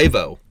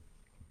Quavo.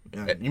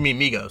 Yeah, you mean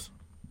Migos?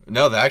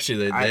 No,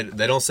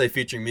 they don't say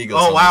featuring Migos.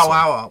 Oh,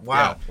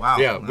 wow.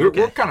 Yeah, we're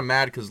kind of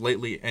mad because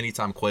lately,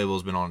 anytime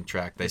Quavo's been on a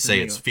track, they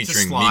say it's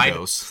featuring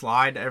Migos.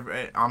 Slide.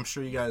 I'm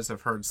sure you guys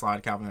have heard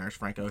Slide, Calvin Harris,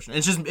 Frank Ocean.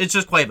 It's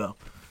just Quavo.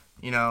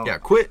 Yeah,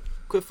 quit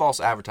false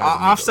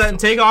advertising. Offset and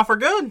Takeoff are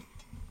good.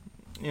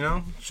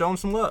 Show them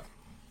some love.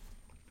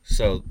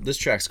 So this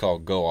track's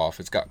called Go Off.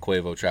 It's got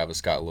Quavo, Travis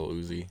Scott, Lil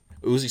Uzi.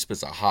 Uzi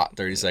spits a hot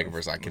 30-second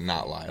verse. I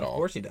cannot lie at all. Of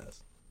course he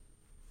does.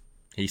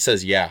 He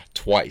says yeah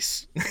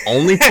twice.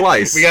 Only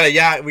twice. We got a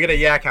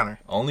yeah counter.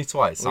 Only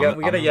twice. I'm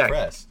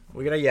impressed.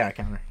 We got a yeah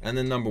counter. And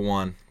then number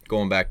 1,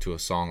 going back to a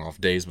song off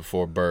Days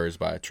Before Birds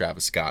by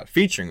Travis Scott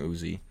featuring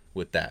Uzi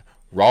with that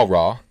Raw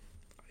Raw.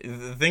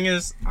 The thing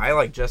is,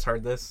 I just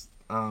heard this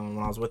when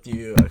I was with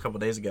you a couple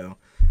days ago.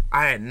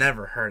 I had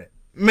never heard it.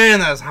 Man,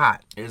 that's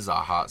hot. It is a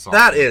hot song.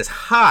 That is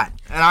hot.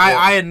 And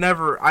I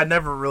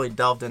never really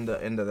delved into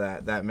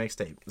that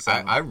mixtape. So.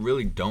 I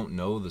really don't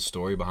know the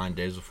story behind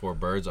Days Before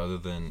Birds other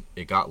than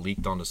it got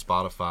leaked onto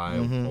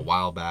Spotify a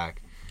while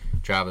back.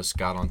 Travis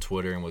got on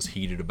Twitter and was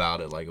heated about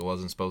it, like it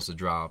wasn't supposed to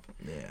drop.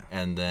 Yeah.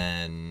 And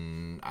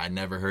then I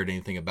never heard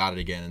anything about it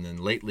again. And then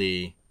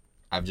lately,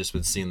 I've just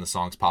been seeing the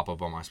songs pop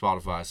up on my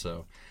Spotify,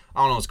 so I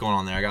don't know what's going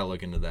on there. I gotta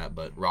look into that,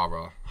 but Rah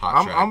Rah,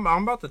 hot track. I'm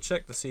about to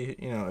check to see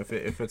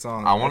if it's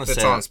on. I want to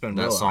say that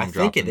song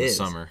dropped in the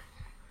summer.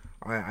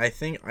 I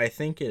think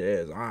it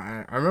is.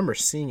 I remember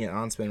seeing it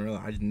on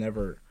Spinrilla. I just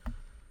never.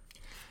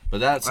 But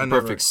that's a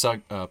perfect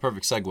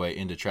segue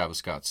into Travis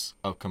Scott's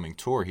upcoming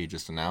tour he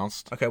just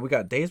announced. Okay, we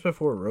got Days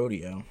Before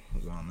Rodeo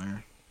was on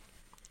there.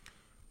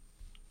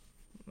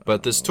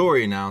 But this tour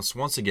he announced,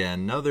 once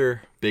again,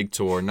 another big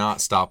tour,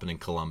 not stopping in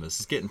Columbus.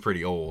 It's getting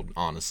pretty old,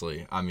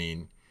 honestly. I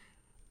mean,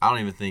 I don't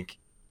even think.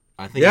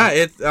 It's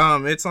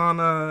on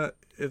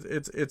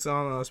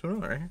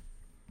Spinrilla right here.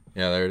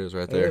 Yeah, there it is,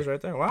 right there. It is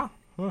right there. Wow.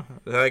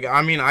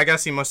 I mean, I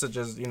guess he must have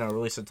just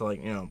released it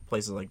to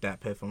places like Dat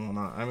Piff and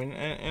whatnot. I mean,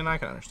 and I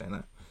can understand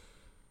that.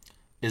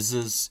 Is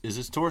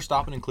this tour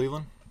stopping in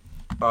Cleveland?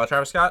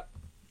 Travis Scott.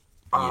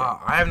 Yeah.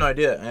 I have no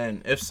idea,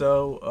 and if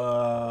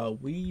so,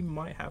 we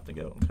might have to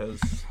go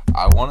because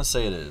I want to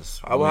say it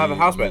is. I will have a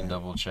house band.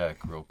 Double check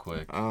real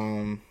quick.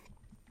 I'm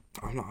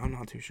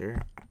not too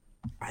sure.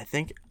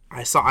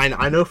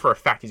 I know for a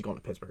fact he's going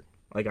to Pittsburgh.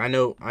 Like I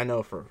know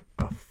for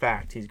a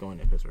fact he's going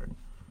to Pittsburgh.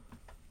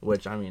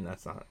 Which I mean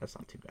that's not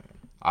too bad.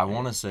 I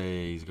want to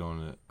say he's going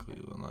to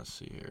Cleveland. Let's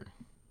see here.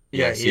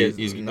 Yeah, he is.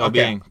 He's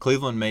being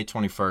Cleveland May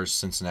 21st,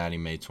 Cincinnati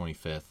May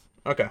 25th.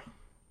 Okay.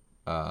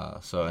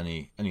 So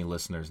any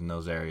listeners in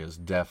those areas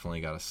definitely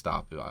got to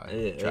stop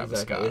by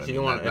Travis Scott. If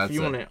you want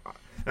to,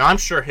 I'm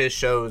sure his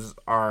shows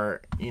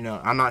are.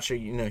 I'm not sure.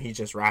 He's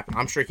just rapping.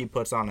 I'm sure he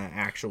puts on an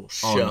actual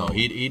show. Oh no,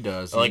 he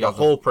does. Like a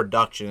whole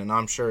production, and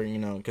I'm sure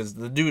because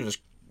the dude is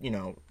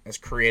as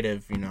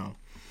creative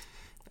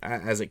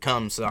as it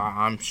comes. So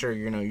I'm sure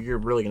you're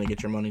really gonna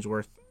get your money's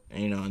worth.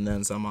 And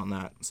then some on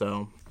that.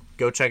 So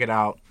go check it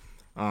out.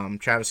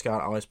 Travis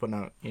Scott always putting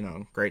out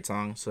great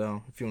songs.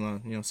 So if you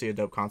want to see a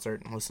dope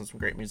concert and listen to some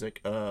great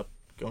music, go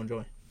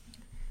enjoy.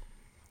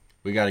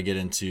 We got to get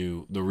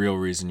into the real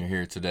reason you're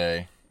here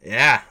today.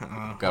 Yeah,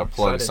 got to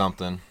plug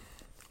something.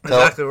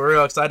 Exactly, we're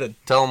real excited.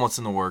 Tell them what's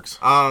in the works.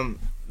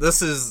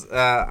 This is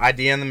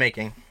idea in the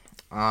making.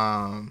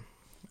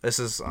 This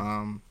is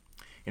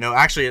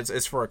actually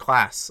it's for a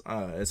class.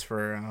 It's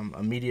for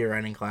a media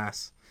writing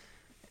class,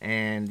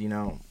 and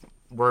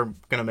we're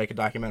gonna make a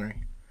documentary.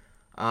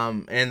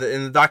 And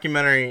the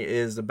documentary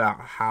is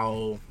about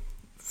how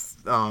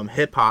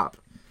hip hop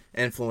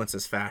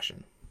influences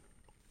fashion.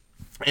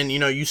 And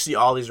you see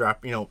all these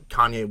rap.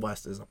 Kanye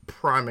West is a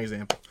prime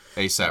example.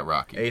 A$AP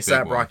Rocky.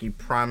 A$AP Rocky,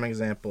 prime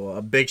example.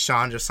 A Big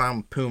Sean just signed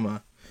with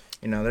Puma.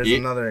 You know, there's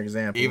another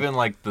example. Even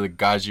like the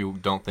guys you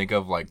don't think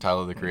of, like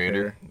Tyler the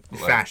Creator, like,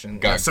 fashion,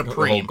 Supreme,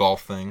 the whole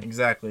golf thing.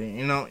 Exactly.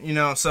 You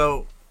know.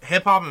 So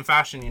hip hop and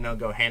fashion,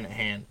 go hand in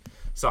hand.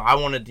 So I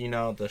wanted,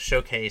 to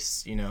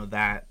showcase,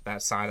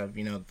 that side of,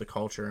 the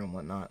culture and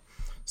whatnot.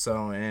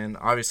 So, and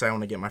obviously I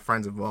want to get my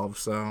friends involved.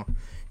 So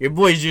your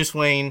boy Juice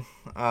Wayne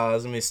is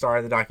going to be the star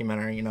of the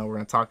documentary. We're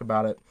going to talk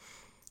about it.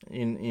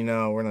 We're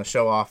going to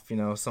show off,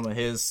 some of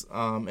his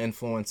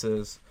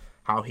influences,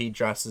 how he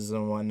dresses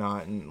and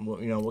whatnot, and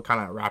what kind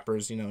of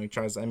rappers he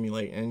tries to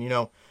emulate,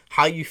 and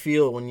how you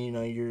feel when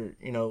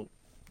you're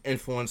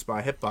influenced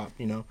by hip hop.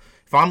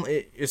 If I'm,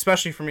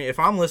 especially for me, if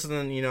I'm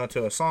listening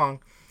to a song,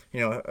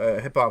 a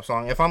hip hop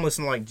song, if I'm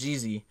listening to like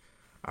Jeezy,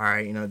 all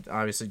right,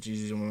 obviously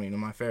Jeezy's one of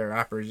my favorite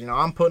rappers.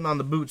 I'm putting on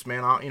the boots,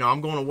 man.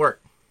 I'm going to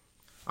work.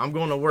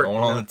 Going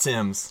on the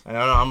Timbs.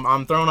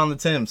 I'm throwing on the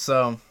Timbs.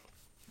 So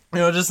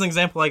just an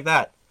example like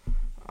that.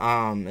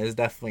 Is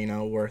definitely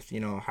worth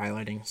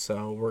highlighting.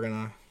 So we're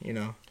gonna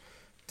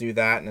do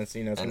that, and it's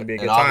it's gonna be a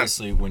good time. And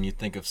obviously, when you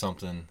think of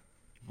something,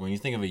 when you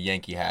think of a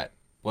Yankee hat,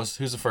 who's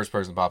the first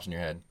person that pops in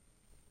your head?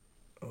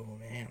 Oh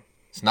man,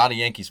 it's not a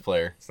Yankees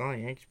player. It's not a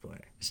Yankees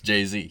player. It's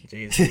Jay-Z.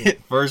 Jay-Z.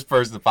 First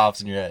person that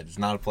pops in your head. It's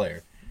not a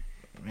player.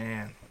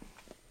 Man,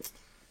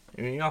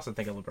 you also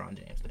think of LeBron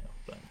James,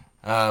 though.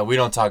 But we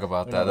don't talk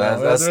about that.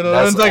 That's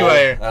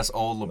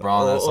old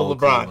LeBron. That's old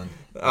LeBron.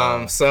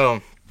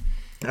 Cleveland.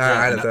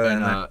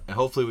 And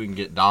hopefully we can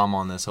get Dom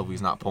on this. Hope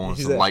he's not pulling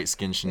some light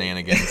skin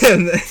shenanigans.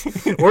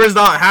 Where's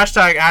Dom?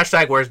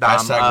 Hashtag where's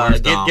Dom?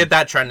 Where's Dom? Get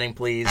that trending,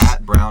 please.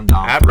 At Brown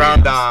Dom.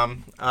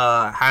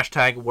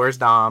 Hashtag where's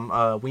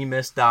Dom? We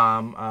miss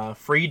Dom.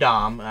 Free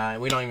Dom.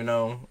 We don't even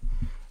know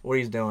what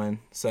he's doing.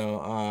 So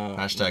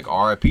hashtag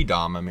RIP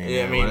Dom.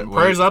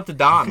 Prayers up to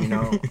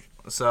Dom.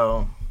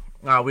 So.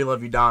 We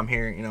love you, Dom,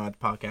 here, at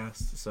the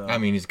podcast. So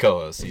he's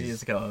co-host.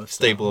 He's the co-host.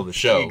 Staple of the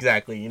show.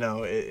 Exactly.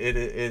 It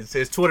is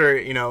his Twitter,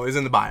 is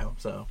in the bio.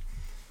 So,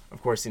 of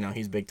course,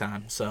 he's big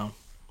time. So,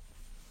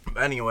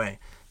 but anyway,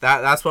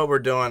 that's what we're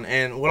doing.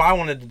 And what I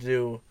wanted to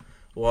do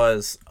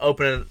was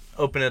open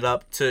it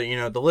up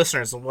to, the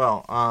listeners as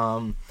well.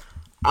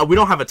 We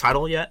don't have a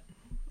title yet.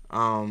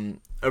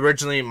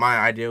 Originally, my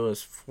idea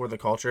was For the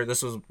Culture.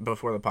 This was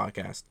before the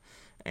podcast.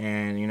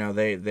 And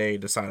they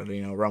decided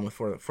to run with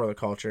for the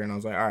culture, and I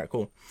was like, all right,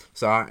 cool.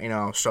 So I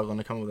was struggling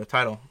to come up with a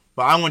title,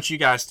 but I want you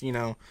guys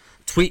to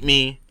tweet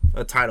me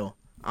a title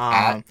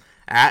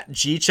at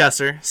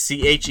gchesser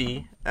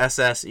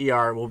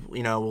CHESSER.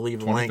 We'll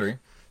leave a 23. Link.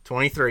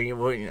 23.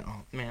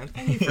 Well, man,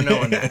 thank you for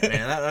knowing that,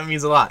 man. That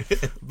means a lot.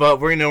 But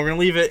we're gonna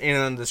leave it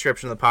in the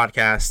description of the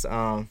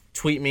podcast.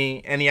 Tweet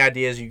me any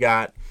ideas you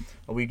got.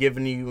 We've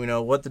given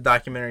you, what the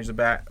documentary is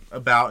about.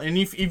 And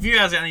if you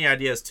guys have any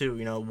ideas, too,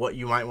 what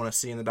you might want to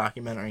see in the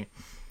documentary,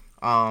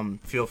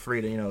 feel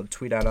free to,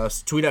 tweet at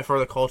us. Tweet at For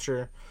the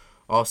Culture.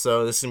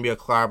 Also, this is going to be a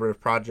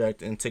collaborative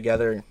project. And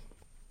together,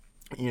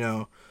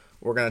 we're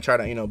going to try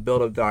to,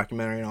 build a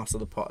documentary and also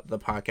the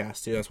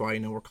podcast, too. That's why,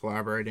 we're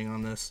collaborating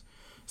on this.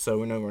 So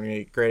we know we're going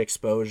to get great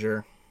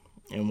exposure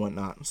and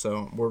whatnot.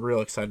 So we're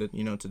real excited,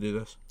 to do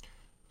this.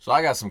 So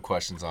I got some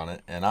questions on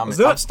it, and I'm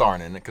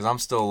starting in it because I'm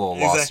still a little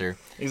lost here.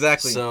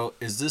 Exactly. So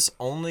is this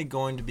only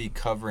going to be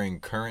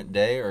covering current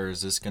day, or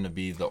is this going to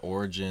be the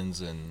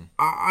origins and?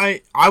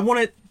 I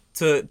want it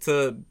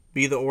to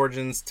be the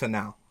origins to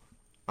now.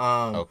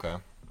 Okay.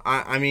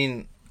 I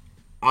mean,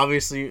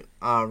 obviously,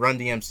 Run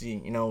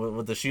DMC.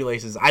 With the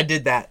shoelaces. I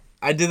did that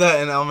in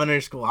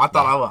elementary school. I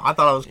thought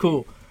I was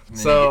cool.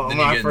 So when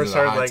I first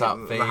heard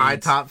the high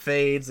top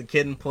fades, the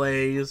Kid and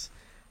Plays.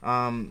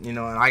 And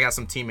I got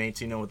some teammates,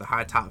 with the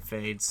high top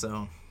fades,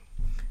 so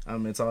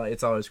it's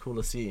always cool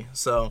to see.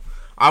 So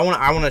I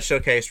want to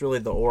showcase really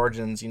the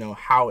origins,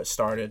 how it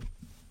started,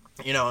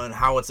 and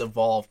how it's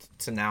evolved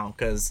to now.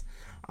 Because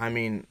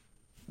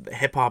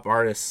hip hop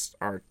artists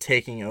are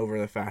taking over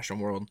the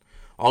fashion world.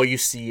 All you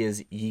see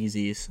is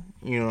Yeezys.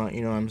 You know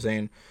what I'm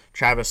saying?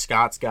 Travis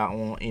Scott's got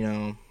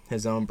one,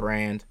 his own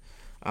brand.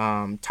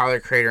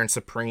 Tyler Creator and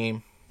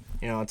Supreme,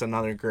 it's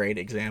another great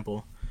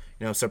example.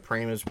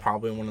 Supreme is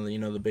probably one of the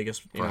the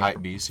biggest for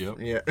hype beasts. Yep.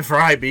 Yeah, for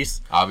hype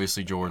beasts.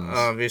 Obviously Jordans.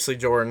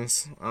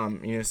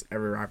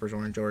 Every rapper's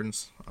wearing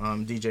Jordans.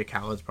 DJ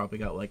Khaled's probably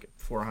got like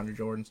 400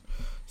 Jordans.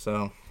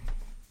 So,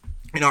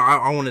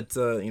 I wanted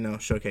to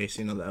showcase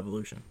the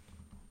evolution.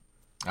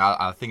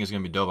 I think it's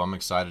gonna be dope. I'm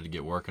excited to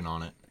get working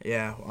on it.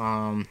 Yeah.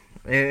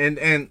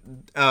 And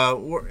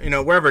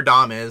wherever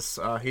Dom is,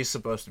 he's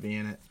supposed to be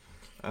in it.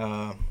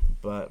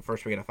 But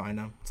first we gotta find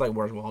him. It's like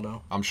Where's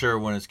Waldo? I'm sure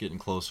when it's getting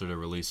closer to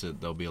release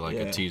it, there'll be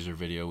a teaser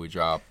video we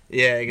drop.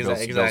 Yeah,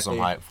 exactly. Build some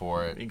hype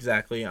for it.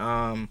 Exactly.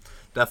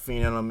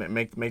 Definitely,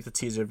 make the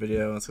teaser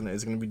video. It's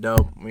gonna be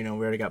dope. We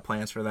already got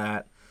plans for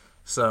that.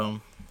 So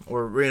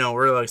we're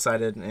really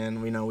excited,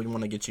 and we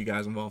want to get you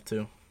guys involved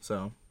too.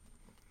 So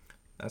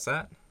that's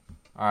that.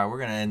 All right, we're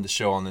gonna end the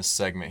show on this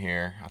segment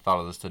here. I thought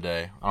of this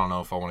today. I don't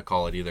know if I want to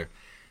call it either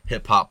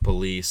hip hop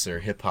police or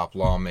hip hop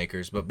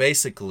lawmakers, but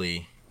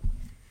basically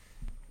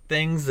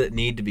things that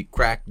need to be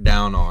cracked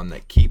down on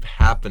that keep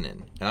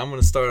happening. And I'm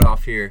going to start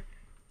off here.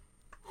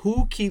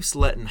 who keeps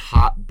letting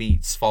hot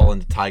beats fall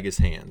into Tyga's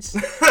hands?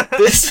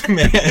 This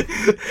man.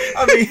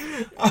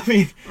 I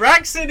mean,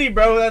 Rack City,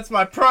 bro. That's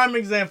my prime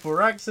example.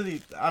 Rack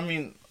City.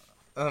 That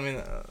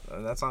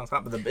song's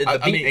hot, but the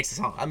beat makes the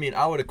song. I mean,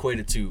 I would equate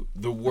it to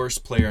the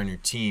worst player on your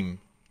team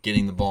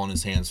getting the ball in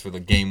his hands for the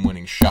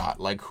game-winning shot.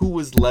 Like, who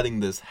was letting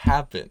this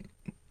happen?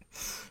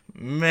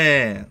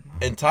 Man.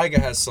 And Tyga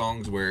has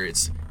songs where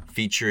it's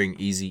featuring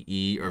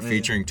Eazy-E or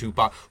featuring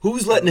Tupac.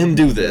 Who's letting him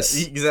do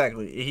this?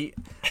 Exactly.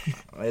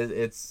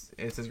 It's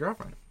his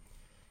girlfriend.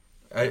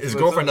 His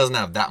girlfriend doesn't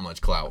have that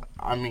much clout.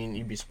 I mean,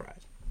 you'd be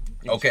surprised.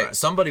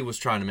 Somebody was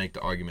trying to make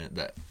the argument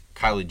that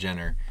Kylie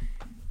Jenner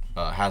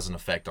has an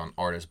effect on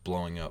artists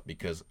blowing up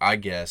because I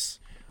guess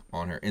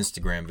on her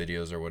Instagram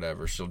videos or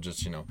whatever, she'll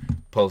just,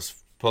 post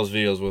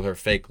videos with her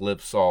fake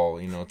lips all,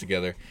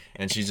 together,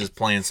 and she's just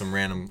playing some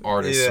random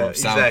artist from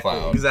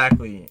SoundCloud.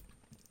 Exactly.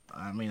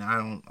 I mean, I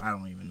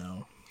don't even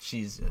know.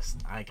 She's just,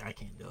 I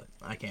can't do it.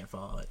 I can't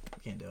follow it. I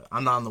can't do it.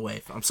 I'm not on the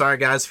wave. I'm sorry,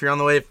 guys, if you're on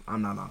the wave,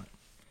 I'm not on it.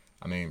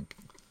 I mean,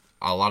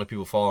 a lot of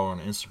people follow her on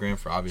Instagram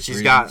for obvious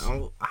reasons. She's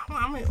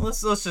got,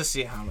 let's just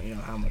see how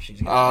much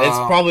she's got. It's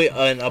probably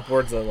an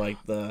upwards of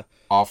like the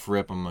off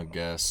rip. I'm gonna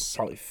guess.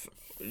 Probably.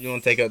 You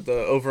want to take the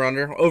over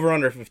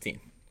under 15.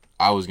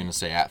 I was gonna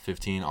say at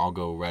 15. I'll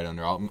go right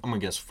under. I'm gonna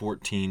guess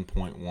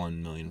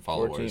 14.1 million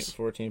followers.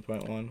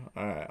 14.1.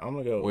 All right, I'm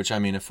gonna go. Which, I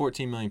mean, if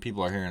 14 million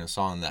people are hearing a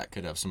song, that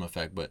could have some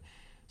effect. But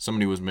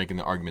somebody was making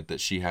the argument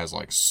that she has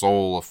like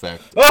soul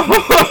effect.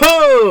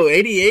 Oh,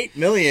 88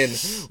 million.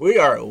 We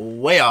are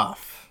way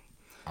off.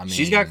 I mean,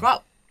 she's got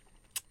clout.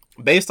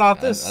 Based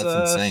off this,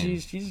 that's insane.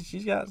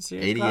 She's got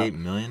serious 88 clout.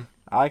 million.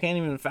 I can't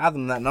even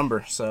fathom that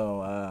number.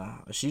 So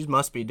she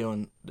must be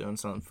doing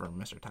something for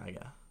Mr.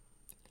 Tyga.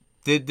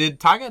 Did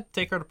Tyga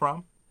take her to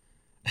prom?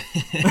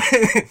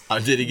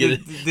 Did he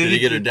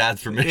get her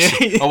dad's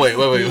permission? Oh wait.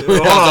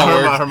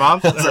 Her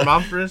mom's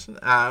permission?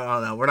 I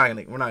don't know. We're not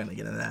gonna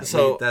get into that.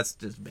 So that's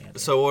just bad.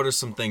 So what are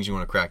some things you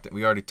want to crack? That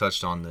we already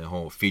touched on the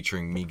whole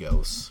featuring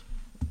Migos.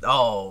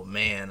 Oh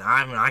man,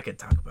 I could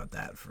talk about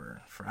that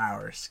for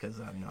hours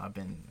because I've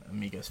been a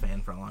Migos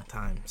fan for a long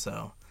time.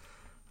 So,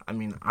 I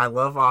mean, I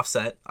love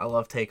Offset. I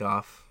love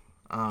Takeoff.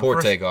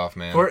 Poor Takeoff,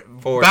 man.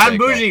 Poor Bad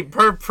Bougie,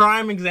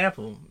 prime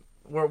example.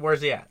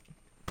 Where's he at?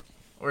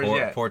 Where's he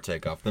at? Poor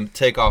Takeoff. The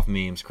Takeoff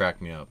memes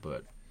crack me up,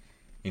 but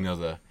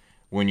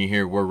when you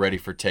hear "We're ready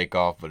for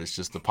takeoff," but it's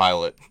just the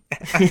pilot.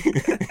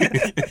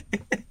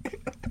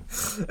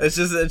 It's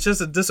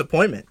just a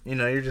disappointment.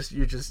 You're just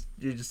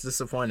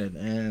disappointed,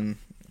 and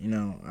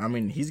I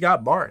mean, he's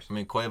got bars. I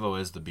mean, Quavo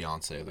is the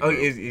Beyonce of the group.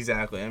 group.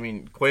 Exactly. I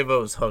mean,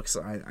 Quavo's hooks,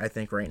 I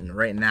think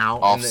right now.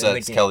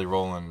 Offset's Kelly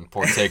Rowland.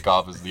 Poor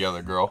Takeoff is the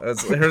other girl.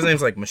 Her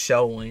name's like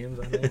Michelle Williams,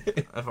 I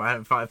think.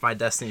 if my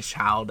Destiny's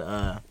Child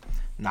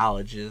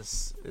knowledge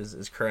is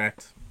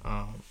correct.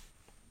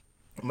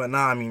 But no,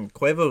 I mean,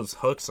 Quavo's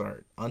hooks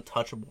are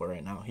untouchable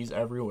right now. He's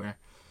everywhere.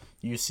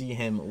 You see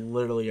him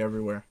literally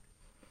everywhere.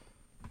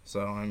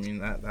 So I mean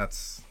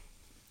that's.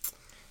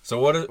 So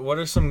what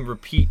are some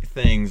repeat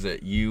things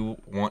that you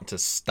want to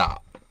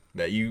stop?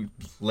 That you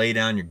lay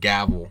down your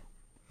gavel,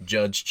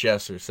 Judge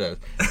Chester says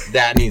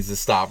that needs to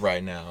stop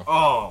right now.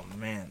 Oh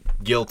man,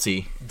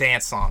 guilty.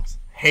 Dance songs,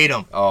 hate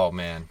them. Oh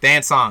man,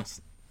 dance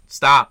songs,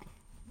 stop.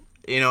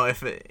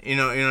 If it,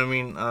 what I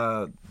mean.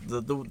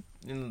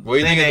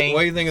 What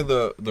do you think of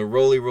the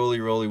Rolly Rolly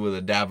Rolly with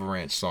a dab of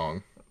ranch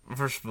song?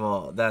 First of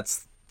all,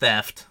 that's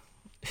theft.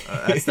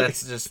 That's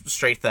just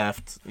straight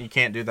theft. You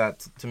can't do that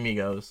to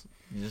Migos.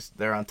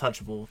 They're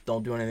untouchable.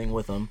 Don't do anything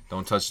with them.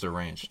 Don't touch their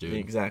ranch, dude.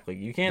 Exactly.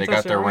 You can't. They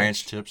touch got their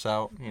ranch chips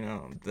out.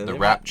 The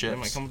rap chips. They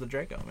might come with the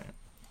Draco, man.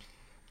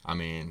 I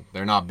mean,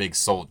 they're not Big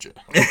Soulja.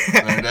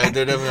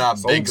 they're definitely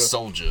not Big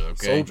Soulja.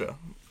 Okay.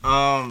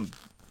 Soulja.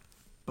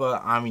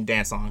 But I mean,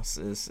 dance songs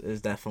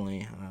is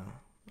definitely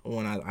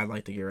one I'd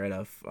like to get rid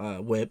of.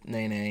 Whip,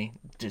 Nene,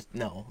 just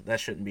no, that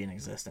shouldn't be in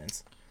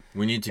existence.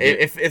 We need to get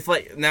if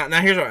like now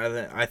here's what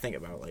I think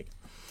about it. Like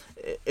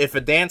if a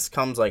dance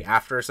comes like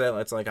after a set,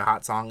 it's like a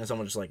hot song and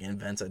someone just like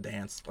invents a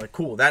dance, like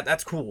cool,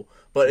 that's cool.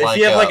 But if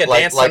you have like a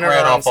dance like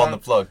ran off on the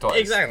plug twice,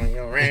 exactly,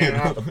 ran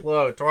off the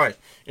plug twice,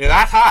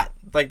 that's hot,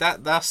 like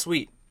that's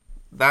sweet,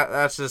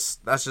 that's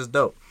just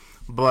dope.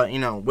 But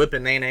Whip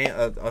and Nene,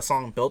 a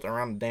song built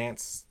around a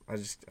dance,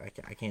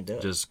 I can't do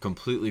it. Just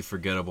completely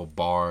forgettable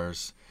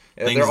bars.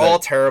 They're all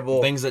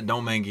terrible. Things that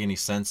don't make any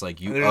sense, like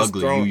you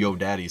ugly, you yo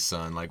daddy's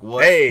son. Like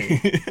what?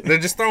 Hey, they're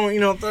just throwing,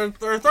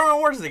 they're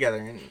throwing words together,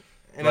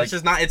 and like,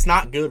 it's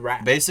not good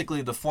rap.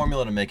 Basically, the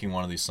formula to making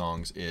one of these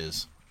songs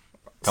is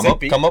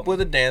come up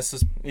with a dance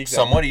that's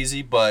somewhat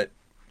easy, but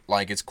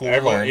like it's cool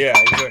to learn. Yeah,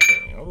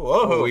 exactly.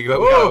 Whoa, we got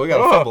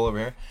a fumble over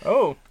here.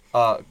 Oh,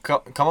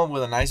 come up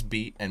with a nice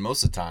beat, and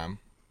most of the time,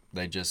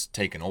 they just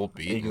take an old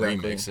beat and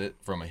remix it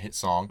from a hit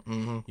song.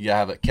 Mm-hmm. You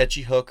have a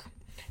catchy hook.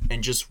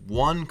 And just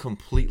one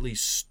completely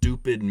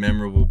stupid,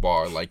 memorable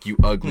bar, like "You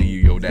ugly, you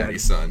yo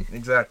daddy's son."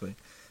 Exactly.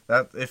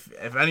 That if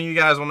any of you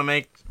guys want to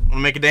make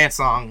a dance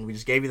song, we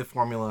just gave you the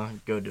formula.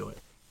 Go do it.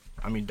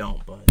 I mean,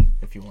 don't, but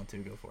if you want to,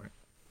 go for it.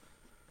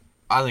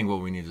 I think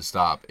what we need to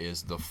stop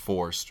is the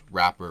forced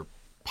rapper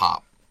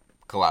pop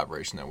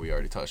collaboration that we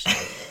already touched on.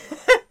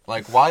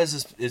 Like, why is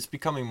this? It's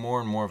becoming more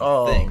and more of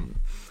a thing.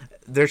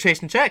 They're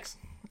chasing checks.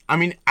 I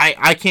mean,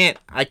 I can't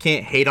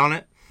hate on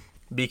it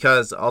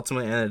because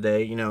ultimately, at the end of the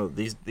day, you know,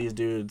 these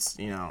dudes,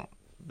 you know,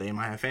 they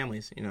might have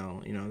families. You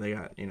know, they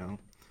got, you know,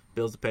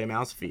 bills to pay,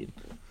 mouths to feed.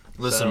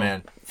 Listen,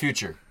 man,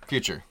 future.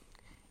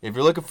 If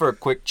you're looking for a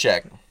quick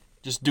check,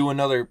 just do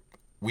another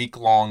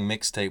week-long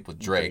mixtape with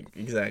Drake.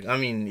 Exactly. I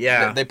mean,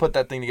 yeah. They put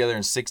that thing together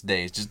in 6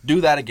 days. Just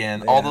do that again.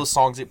 Yeah. All those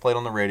songs he played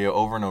on the radio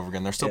over and over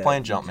again. They're still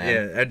playing Jumpman.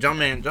 Yeah,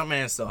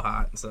 Jumpman is still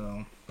hot.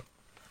 So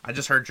I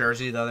just heard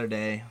Jersey the other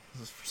day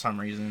for some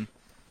reason.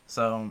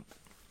 So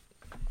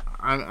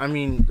I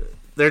mean,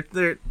 they're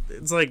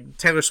it's like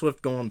Taylor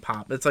Swift going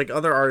pop. It's like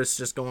other artists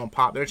just going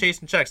pop. They're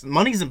chasing checks.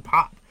 Money's in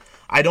pop.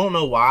 I don't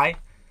know why.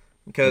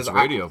 Because it's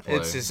radio play.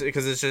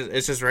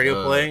 It's just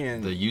radio play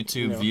and the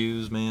YouTube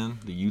views, man.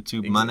 The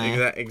YouTube money.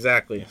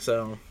 Exactly.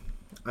 So,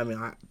 I mean,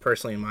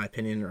 personally, in my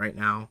opinion, right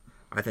now,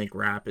 I think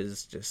rap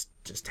is just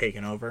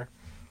taking over.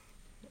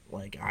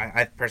 Like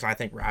I personally, I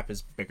think rap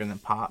is bigger than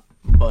pop,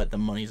 but the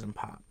money's in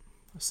pop.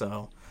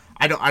 So,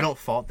 I don't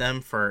fault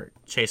them for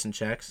chasing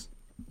checks,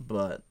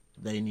 but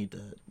they need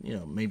to, you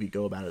know, maybe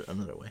go about it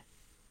another way.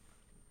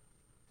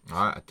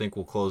 All right, I think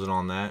we'll close it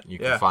on that. You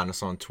can find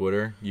us on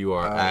Twitter. You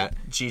are at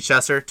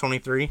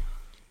GChesser23.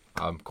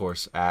 Of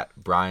course, at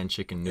Brian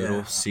Chicken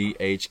Noodle,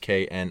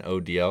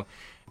 CHKNODL.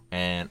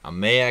 And I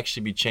may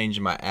actually be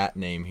changing my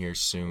name here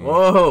soon.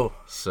 Whoa!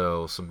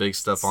 So some big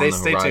stuff on the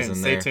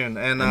horizon there. Stay tuned.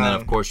 And then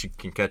of course you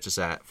can catch us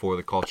at For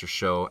the Culture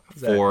Show.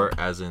 Exactly. 4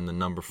 as in the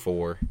number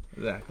 4.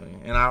 Exactly.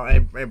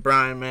 And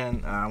Brian,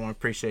 man, I want to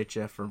appreciate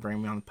you for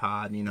bringing me on the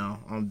pod. You know,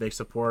 I'm a big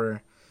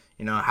supporter.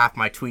 You know, half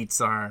my tweets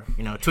are,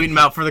 you know, tweeting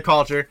about For the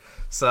Culture.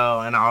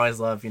 So, and I always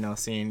love, you know,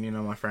 seeing, you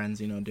know, my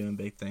friends, you know, doing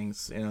big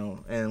things, you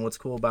know. And what's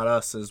cool about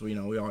us is, you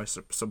know, we always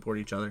support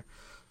each other.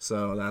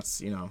 So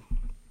that's, you know,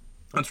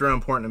 that's real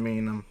important to me.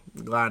 And I'm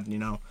glad, you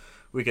know,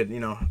 we could, you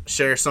know,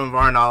 share some of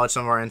our knowledge,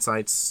 some of our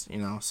insights, you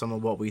know, some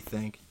of what we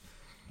think,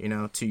 you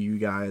know, to you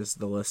guys,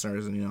 the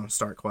listeners, and, you know,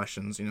 start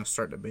questions, you know,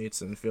 start debates,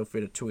 and feel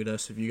free to tweet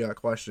us if you got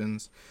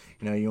questions,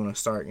 you know, you want to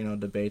start, you know,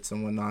 debates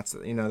and whatnot.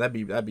 So, you know, that'd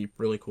be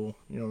really cool,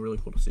 you know, really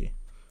cool to see.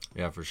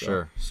 Yeah, for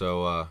sure.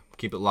 So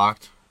keep it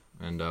locked,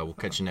 and we'll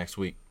catch you next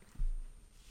week.